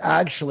and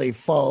actually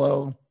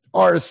follow,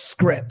 are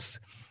scripts.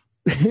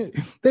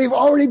 They've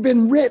already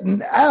been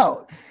written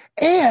out.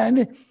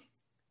 And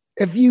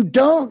if you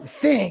don't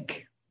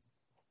think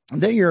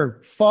that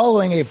you're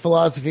following a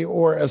philosophy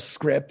or a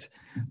script,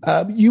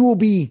 you will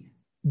be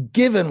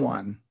given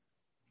one.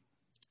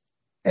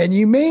 And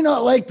you may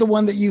not like the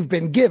one that you've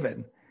been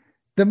given.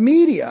 The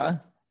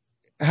media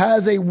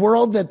has a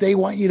world that they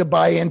want you to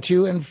buy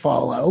into and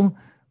follow.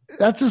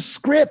 That's a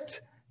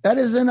script. That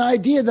is an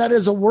idea. That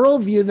is a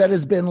worldview that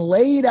has been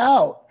laid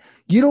out.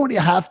 You don't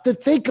have to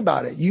think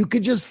about it. You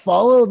could just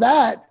follow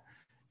that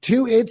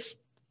to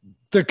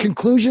the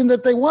conclusion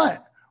that they want.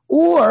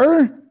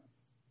 Or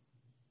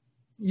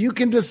you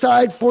can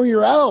decide for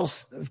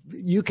yourself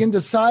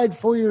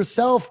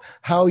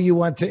how you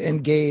want to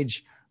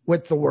engage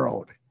with the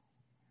world.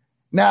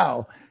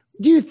 Now,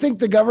 do you think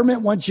the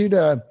government wants you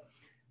to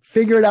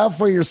figure it out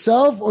for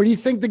yourself, or do you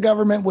think the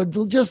government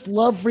would just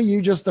love for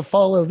you just to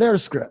follow their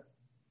script?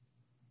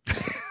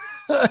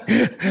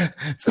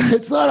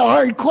 It's not a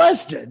hard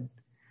question.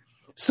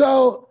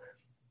 So,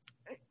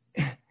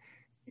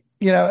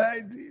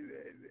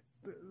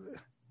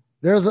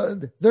 there's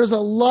a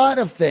lot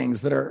of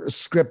things that are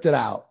scripted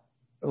out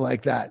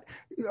like that,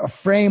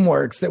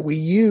 frameworks that we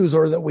use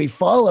or that we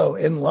follow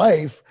in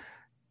life,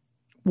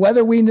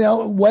 whether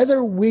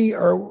we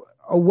are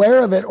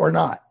aware of it or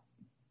not.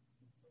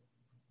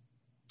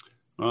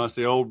 Well, it's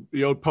the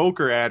old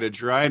poker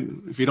adage, right?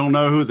 If you don't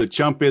know who the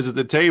chump is at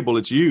the table,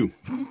 it's you.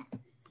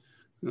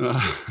 There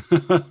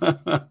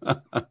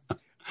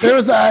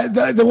was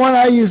the one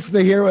I used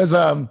to hear was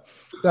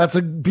that's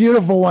a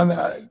beautiful one.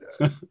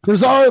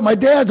 My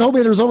dad told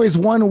me there's always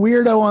one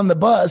weirdo on the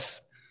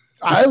bus.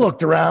 I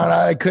looked around,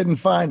 I couldn't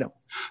find him.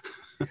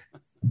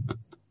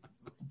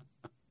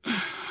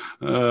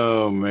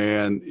 Oh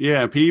man,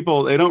 yeah.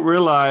 People, they don't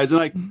realize.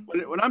 Like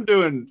when I'm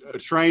doing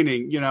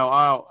training,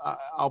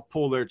 I'll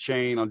pull their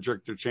chain, I'll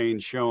jerk their chain,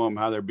 show them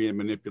how they're being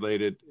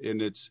manipulated,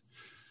 and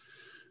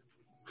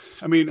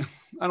I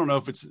don't know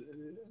if it's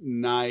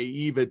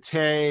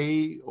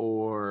naivete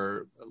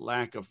or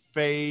lack of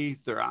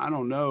faith, or I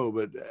don't know,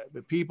 but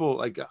people,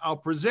 like, I'll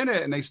present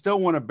it and they still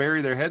want to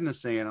bury their head in the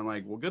sand. I'm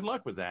like, well, good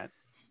luck with that.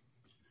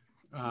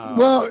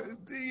 Well,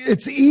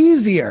 it's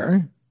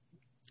easier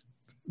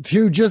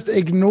to just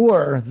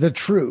ignore the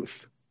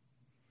truth,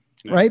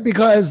 right?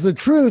 Because the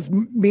truth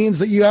means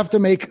that you have to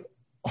make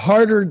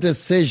harder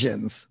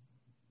decisions.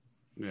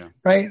 Yeah.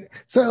 Right.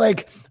 So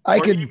like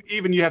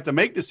even you have to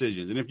make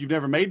decisions. And if you've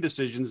never made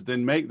decisions,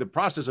 then the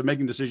process of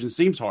making decisions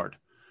seems hard.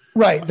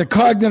 Right. The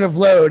cognitive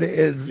load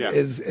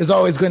is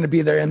always going to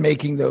be there in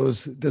making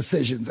those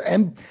decisions.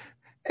 And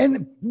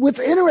what's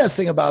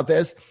interesting about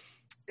this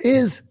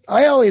is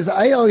I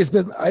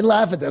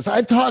laugh at this.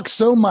 I've talked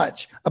so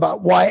much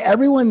about why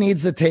everyone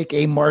needs to take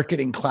a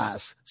marketing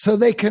class so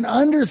they can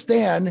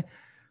understand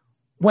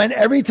when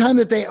every time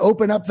that they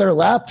open up their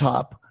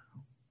laptop,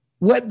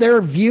 what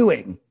they're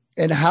viewing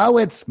and how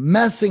it's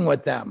messing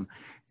with them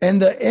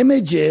and the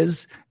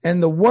images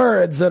and the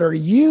words that are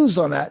used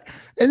on that.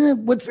 And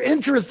then what's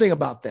interesting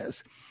about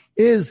this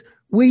is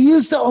we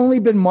used to only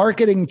been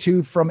marketing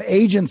from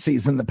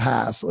agencies in the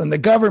past when the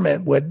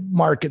government would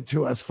market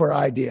to us for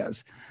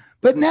ideas.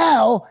 But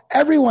now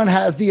everyone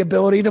has the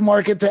ability to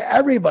market to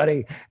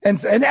everybody.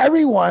 And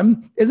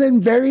everyone is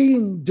in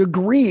varying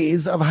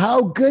degrees of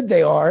how good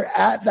they are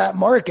at that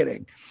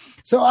marketing.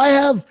 So I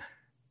have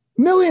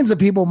millions of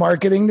people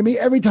marketing to me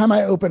every time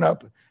I open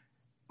up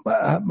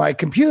my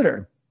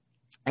computer.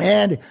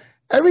 And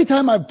every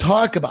time I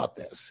talk about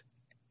this,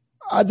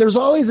 there's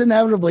always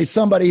inevitably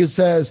somebody who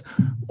says,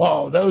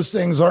 oh, those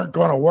things aren't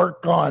going to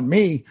work on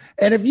me.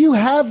 And if you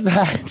have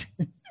that,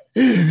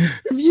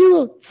 if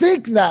you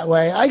think that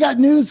way, I got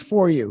news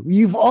for you.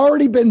 You've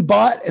already been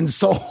bought and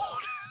sold.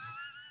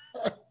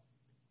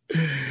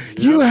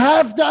 You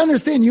have to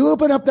understand, you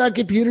open up that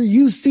computer,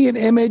 you see an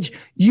image,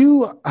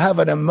 you have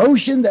an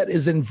emotion that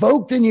is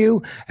invoked in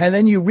you, and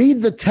then you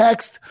read the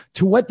text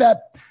to what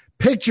that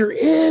picture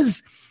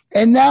is.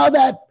 And now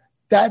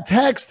that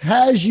text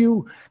has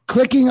you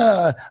clicking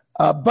a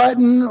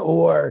button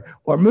or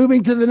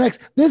moving to the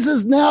next. This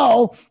is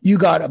now you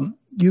got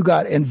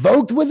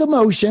invoked with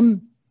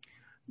emotion.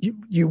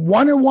 You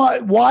wonder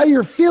why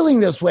you're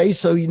feeling this way.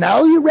 So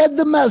now you read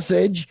the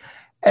message,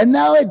 and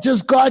now it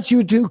just got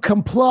you to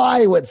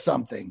comply with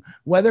something,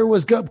 whether it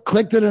was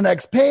click to the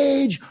next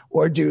page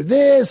or do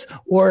this,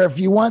 or if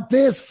you want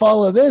this,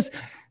 follow this.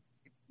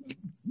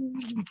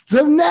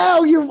 So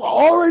now you've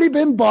already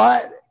been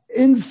bought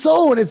in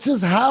soul. It's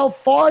just how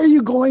far are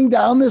you going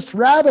down this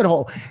rabbit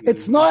hole?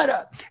 It's not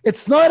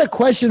a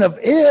question of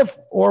if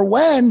or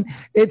when.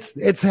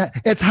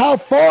 It's how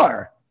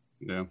far.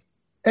 Yeah.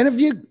 And if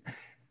you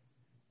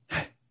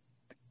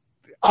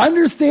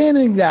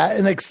understanding that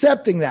and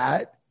accepting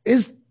that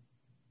is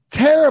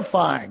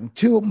terrifying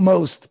to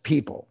most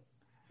people.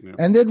 Yeah.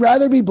 And they'd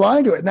rather be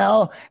blind to it.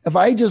 Now, if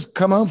I just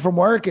come home from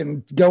work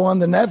and go on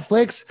the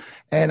Netflix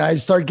and I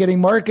start getting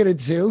marketed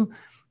to,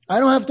 I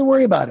don't have to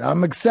worry about it.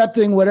 I'm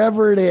accepting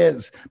whatever it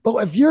is. But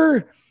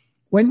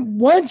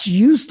once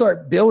you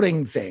start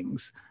building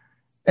things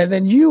and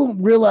then you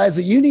realize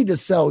that you need to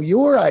sell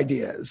your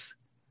ideas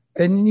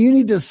and you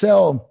need to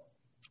sell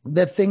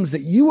the things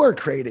that you are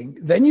creating,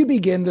 then you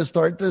begin to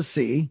start to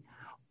see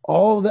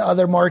all the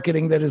other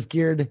marketing that is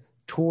geared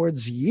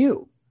towards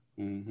you.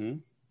 Mm-hmm.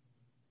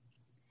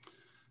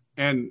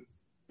 And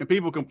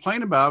people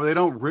complain about it. They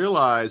don't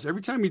realize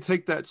every time you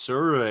take that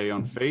survey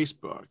on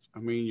Facebook, I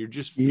mean, you're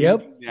just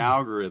feeding the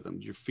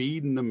algorithms. You're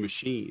feeding the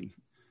machine,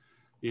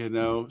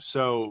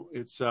 So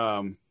it's,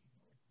 and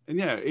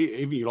yeah,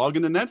 even you log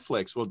into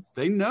Netflix. Well,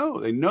 they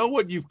know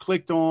what you've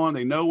clicked on.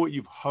 They know what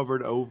you've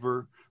hovered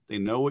over. They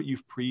know what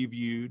you've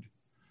previewed.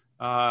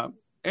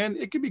 And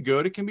it can be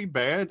good. It can be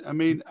bad. I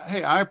mean,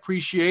 hey, I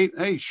appreciate,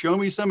 show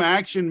me some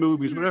action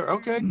movies, whatever.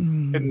 Okay.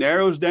 It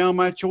narrows down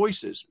my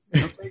choices.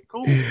 Okay,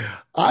 cool.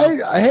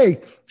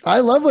 I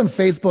love when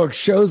Facebook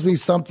shows me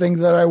something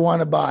that I want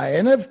to buy.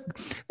 And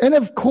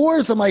of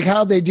course I'm like,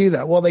 how'd they do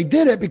that? Well, they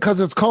did it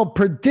because it's called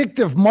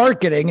predictive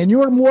marketing and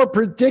you're more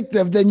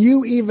predictive than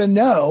you even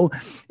know.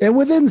 And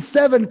within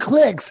 7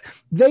 clicks,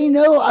 they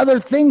know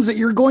other things that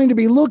you're going to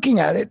be looking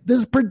at.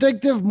 This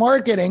predictive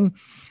marketing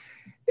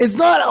is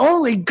not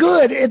only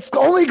good, it's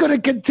only going to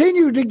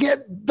continue to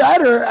get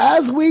better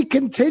as we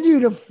continue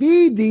to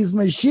feed these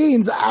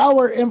machines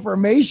our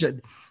information.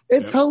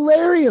 It's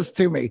hilarious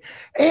to me.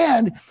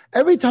 And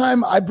every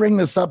time I bring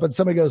this up and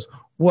somebody goes,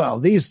 well,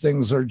 these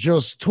things are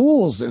just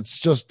tools. It's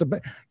just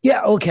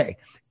okay.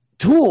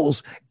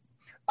 Tools.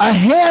 A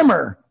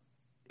hammer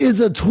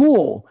is a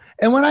tool.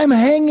 And when I'm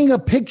hanging a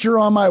picture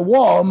on my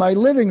wall in my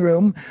living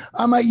room,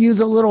 I might use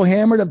a little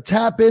hammer to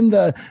tap in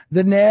the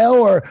nail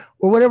or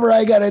whatever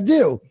I got to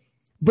do.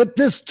 But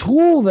this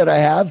tool that I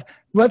have,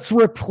 let's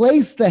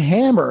replace the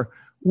hammer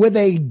with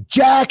a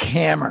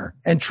jackhammer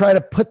and try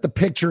to put the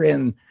picture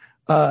in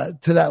to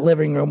that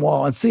living room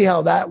wall and see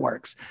how that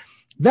works.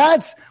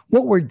 That's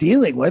what we're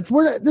dealing with.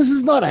 This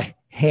is not a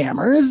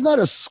hammer. This is not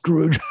a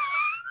screwdriver.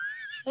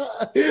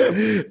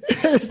 These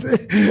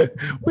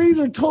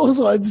are tools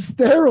on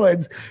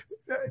steroids.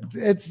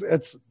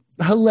 It's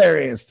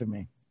hilarious to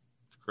me.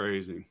 It's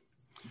crazy.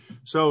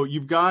 So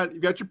you've got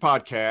your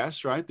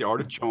podcast, right? The Art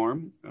of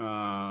Charm.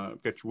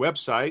 Got your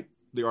website,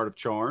 The Art of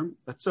Charm.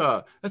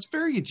 That's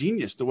very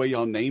ingenious the way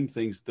y'all name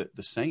things the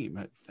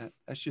same.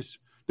 That's just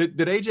did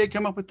AJ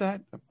come up with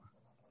that?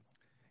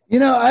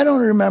 I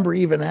don't remember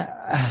even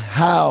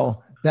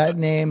how that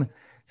name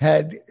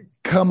had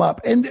come up.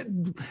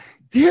 And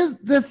here's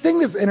the thing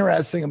that's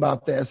interesting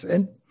about this.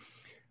 And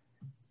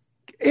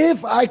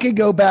if I could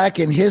go back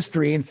in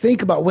history and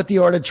think about what the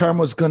Art of Charm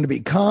was going to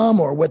become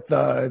or what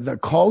the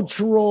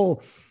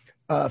cultural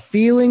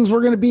feelings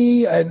were going to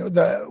be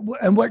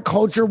and what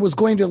culture was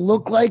going to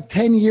look like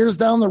 10 years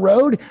down the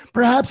road,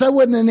 perhaps I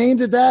wouldn't have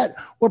named it that,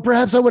 or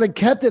perhaps I would have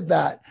kept it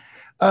that.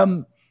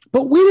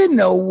 But we didn't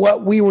know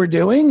what we were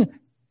doing.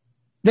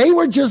 They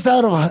were just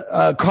out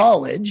of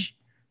college.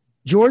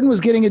 Jordan was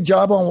getting a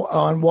job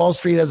on Wall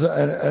Street as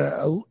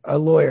a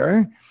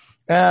lawyer.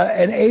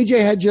 And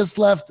AJ had just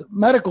left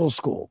medical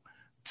school,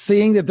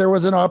 seeing that there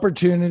was an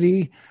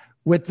opportunity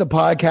with the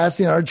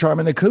podcasting, Art of Charm,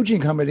 and the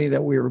coaching company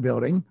that we were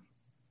building,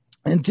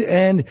 and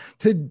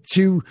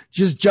to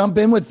just jump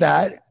in with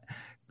that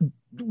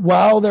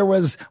while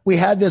we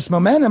had this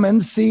momentum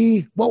and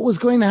see what was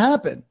going to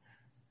happen.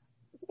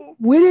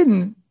 We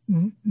didn't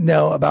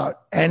know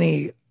about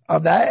any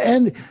of that,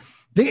 and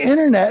the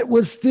internet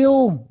was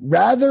still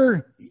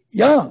rather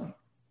young.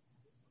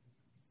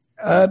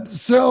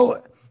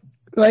 So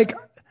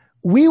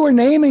we were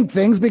naming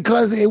things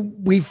because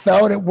we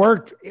felt it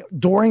worked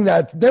during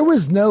that. There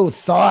was no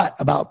thought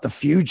about the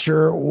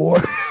future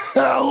or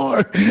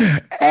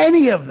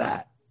any of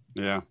that.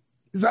 Yeah.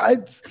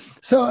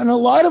 So in a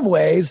lot of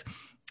ways,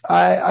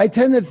 I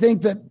tend to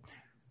think that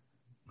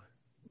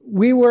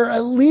we were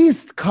at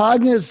least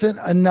cognizant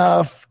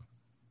enough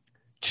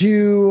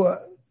to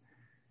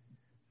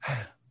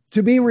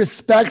be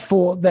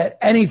respectful that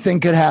anything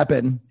could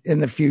happen in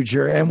the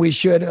future, and we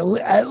should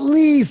at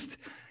least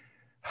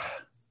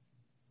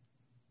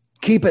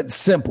keep it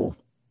simple.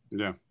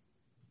 Yeah.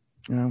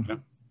 Yeah.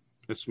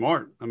 It's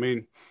smart. I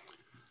mean,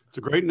 it's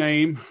a great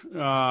name,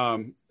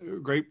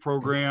 great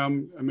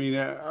program. I mean,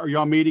 are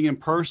y'all meeting in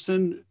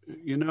person,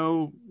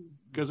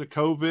 because of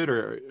COVID,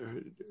 or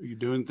are you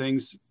doing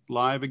things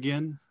live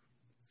again?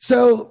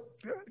 So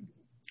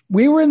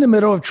we were in the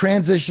middle of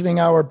transitioning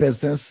our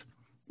business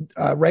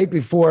right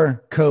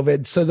before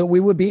COVID so that we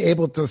would be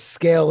able to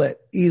scale it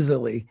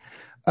easily.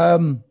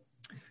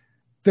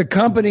 The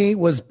company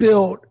was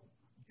built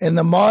and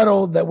the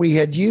model that we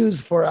had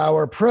used for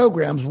our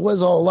programs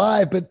was all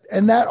live,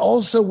 and that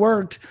also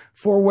worked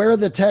for where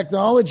the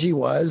technology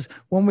was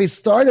when we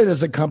started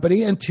as a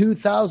company in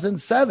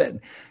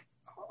 2007.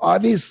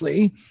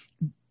 Obviously,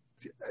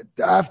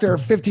 after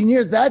 15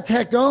 years, that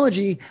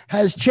technology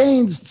has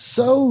changed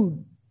so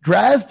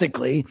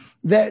drastically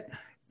that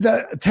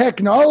the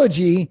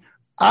technology,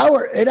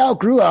 it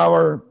outgrew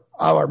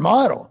our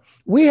model.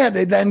 We had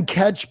to then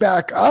catch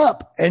back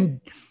up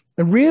and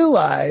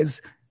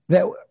realize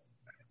that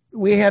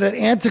we had an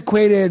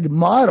antiquated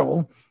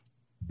model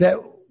that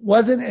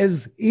wasn't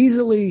as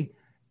easily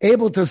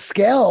able to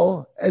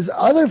scale as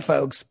other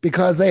folks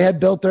because they had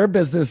built their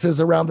businesses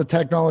around the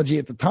technology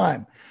at the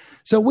time.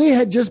 So we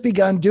had just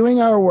begun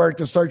doing our work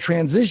to start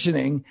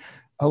transitioning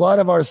a lot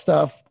of our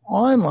stuff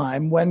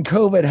online when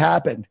COVID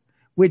happened,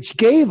 which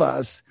gave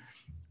us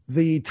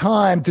the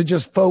time to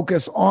just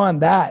focus on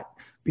that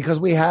because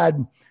we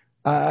had,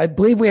 I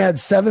believe we had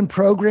 7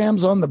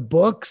 programs on the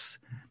books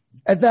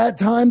at that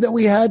time that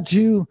we had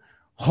to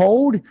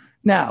hold.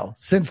 Now,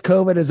 since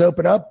COVID has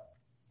opened up,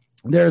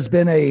 there's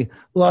been a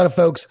lot of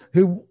folks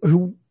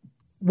who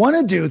want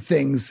to do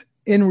things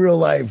in real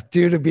life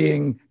due to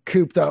being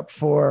cooped up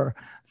for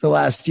the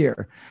last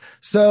year.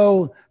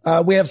 So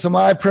we have some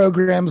live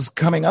programs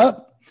coming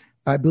up.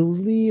 I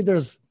believe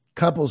there's a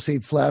couple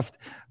seats left.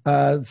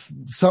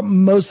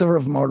 Most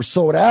of them are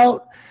sold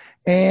out.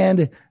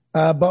 And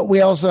but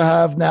we also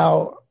have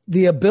now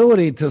the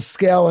ability to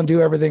scale and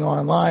do everything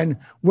online,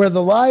 where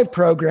the live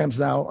programs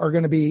now are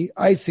going to be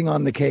icing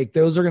on the cake.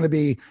 Those are going to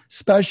be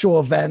special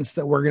events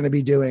that we're going to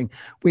be doing.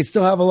 We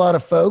still have a lot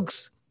of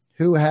folks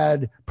who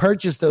had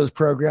purchased those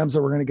programs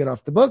that we're going to get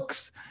off the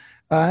books.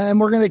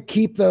 And we're going to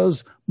keep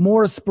those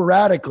more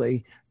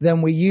sporadically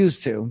than we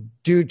used to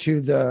due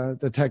to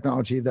the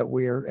technology that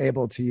we are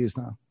able to use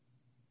now.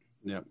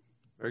 Yeah,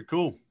 very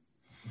cool.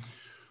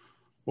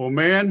 Well,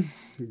 man,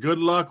 good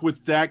luck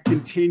with that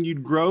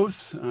continued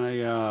growth.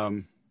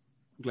 I'm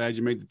glad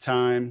you made the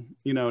time.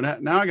 You know,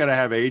 now I got to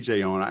have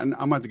AJ on. I'm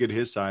going to have to get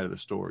his side of the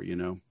story, you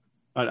know.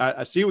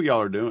 I see what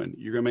y'all are doing.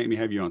 You're going to make me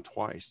have you on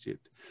twice.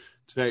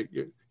 Today,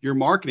 your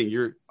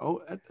marketing,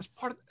 that's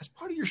part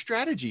of your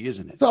strategy,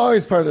 isn't it? It's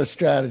always part of the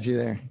strategy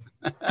there.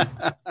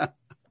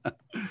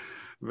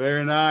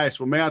 Very nice.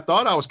 Well, man, I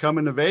thought I was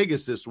coming to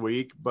Vegas this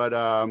week, but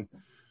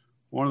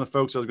one of the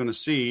folks I was going to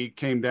see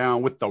came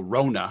down with the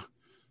Rona.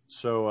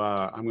 So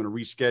I'm going to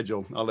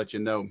reschedule. I'll let you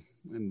know.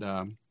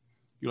 And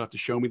you'll have to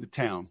show me the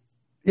town.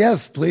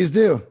 Yes, please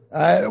do.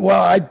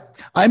 I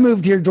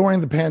moved here during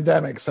the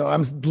pandemic, so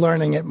I'm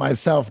learning it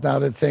myself now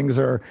that things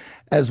are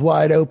as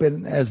wide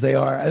open as they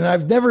are. And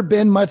I've never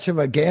been much of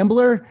a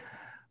gambler.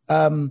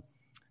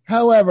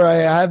 However, I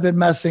have been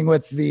messing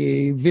with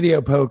the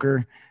video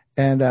poker,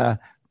 and I'm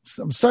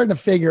starting to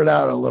figure it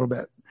out a little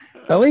bit.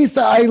 At least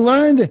I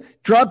learned,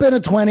 drop in a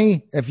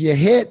 20. If you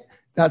hit,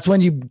 that's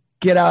when you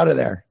get out of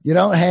there. You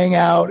don't hang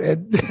out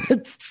and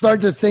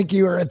start to think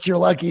it's your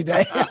lucky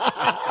day.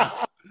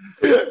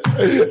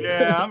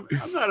 Yeah,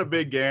 I'm not a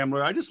big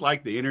gambler. I just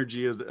like the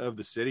energy of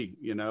the city,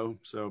 you know.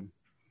 So,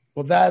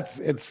 well,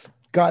 it's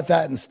got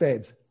that in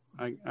spades.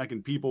 I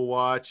can people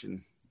watch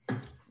and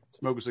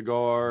smoke a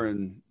cigar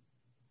and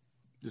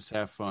just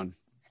have fun.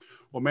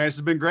 Well, man, this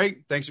has been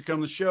great. Thanks for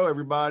coming to the show,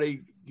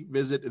 everybody.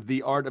 Visit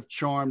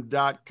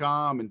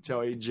theartofcharm.com and tell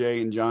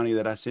AJ and Johnny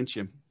that I sent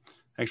you.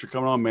 Thanks for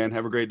coming on, man.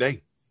 Have a great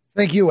day.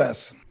 Thank you,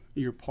 Wes.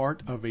 You're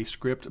part of a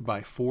script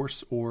by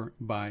force or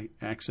by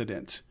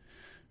accident.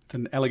 It's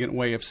an elegant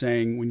way of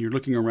saying when you're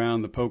looking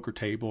around the poker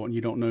table and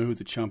you don't know who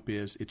the chump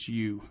is, it's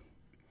you.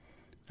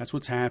 That's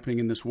what's happening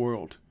in this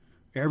world.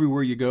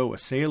 Everywhere you go, a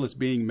sale is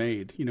being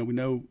made. You know, we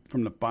know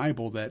from the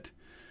Bible that,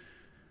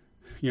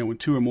 you know, when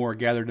 2 or more are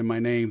gathered in my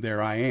name,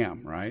 there I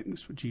am, right?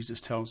 That's what Jesus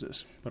tells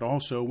us. But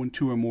also, when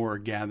 2 or more are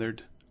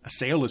gathered, a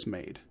sale is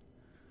made.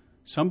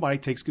 Somebody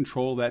takes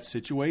control of that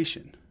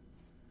situation.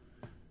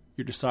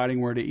 You're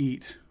deciding where to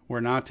eat,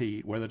 where not to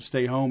eat, whether to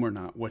stay home or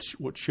not,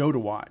 what show to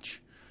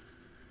watch,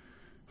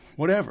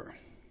 whatever.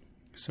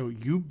 So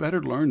you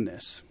better learn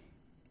this,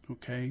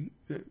 okay?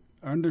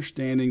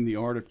 Understanding the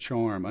art of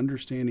charm,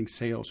 understanding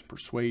sales,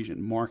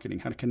 persuasion, marketing,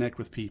 how to connect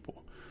with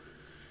people.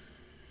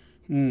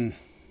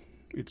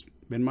 It's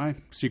been my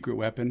secret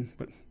weapon,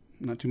 but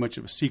not too much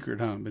of a secret,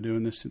 huh? I've been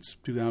doing this since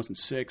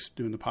 2006,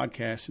 doing the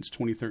podcast since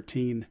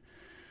 2013.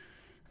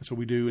 That's what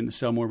we do in the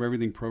Sell More of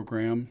Everything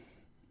program.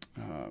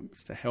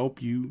 It's to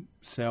help you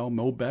sell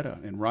mo better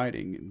in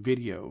writing and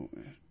video,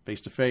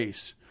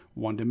 face-to-face,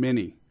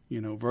 one-to-many, you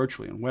know,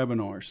 virtually on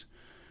webinars.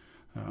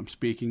 I'm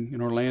speaking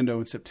in Orlando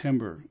in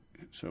September.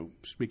 So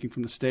speaking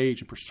from the stage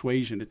and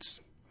persuasion, it's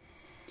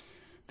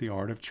the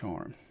art of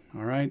charm.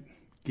 All right?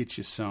 Get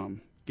you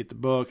some. Get the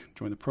book,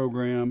 join the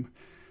program.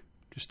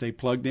 Just stay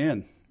plugged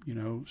in. You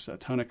know, there's a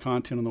ton of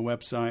content on the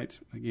website.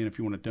 Again, if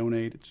you want to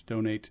donate, it's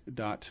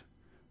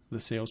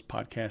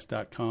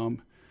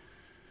donate.thesalespodcast.com.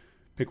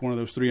 Pick one of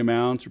those 3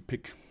 amounts or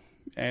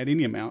add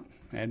any amount,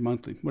 add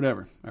monthly,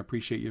 whatever. I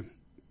appreciate you,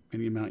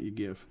 any amount you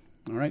give.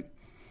 All right?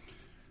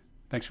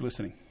 Thanks for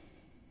listening.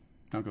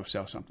 Now go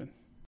sell something.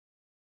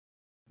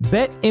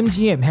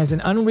 BetMGM has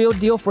an unreal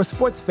deal for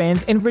sports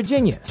fans in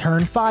Virginia.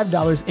 Turn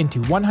 $5 into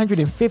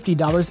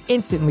 $150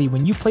 instantly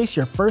when you place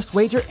your first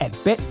wager at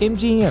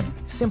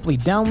BetMGM. Simply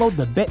download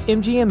the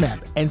BetMGM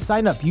app and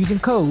sign up using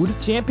code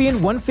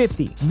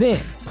Champion150. Then,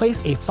 place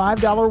a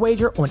 $5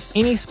 wager on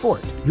any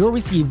sport. You'll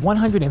receive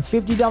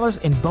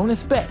 $150 in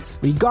bonus bets,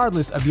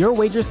 regardless of your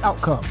wager's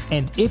outcome.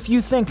 And if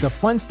you think the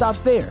fun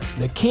stops there,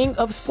 the king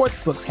of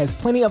sportsbooks has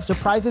plenty of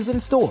surprises in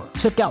store.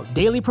 Check out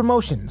daily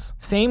promotions,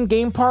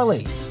 same-game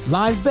parlays,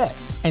 live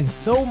bets, and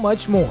so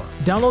much more.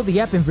 Download the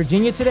app in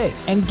Virginia today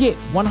and get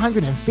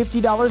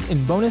 $150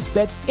 in bonus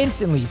bets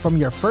instantly from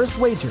your first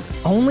wager.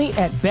 Only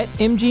at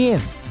BetMGM.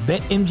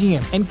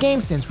 BetMGM and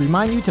GameSense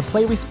remind you to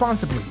play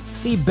responsibly.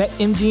 See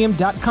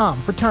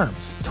BetMGM.com for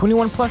terms.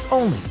 21 plus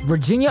only.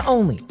 Virginia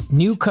only.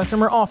 New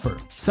customer offer.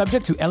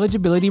 Subject to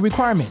eligibility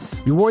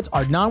requirements. Rewards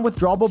are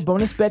non-withdrawable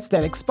bonus bets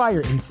that expire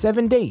in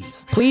 7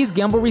 days. Please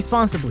gamble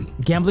responsibly.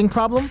 Gambling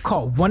problem?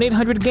 Call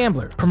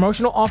 1-800-GAMBLER.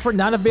 Promotional offer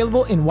not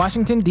available in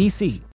Washington, D.C.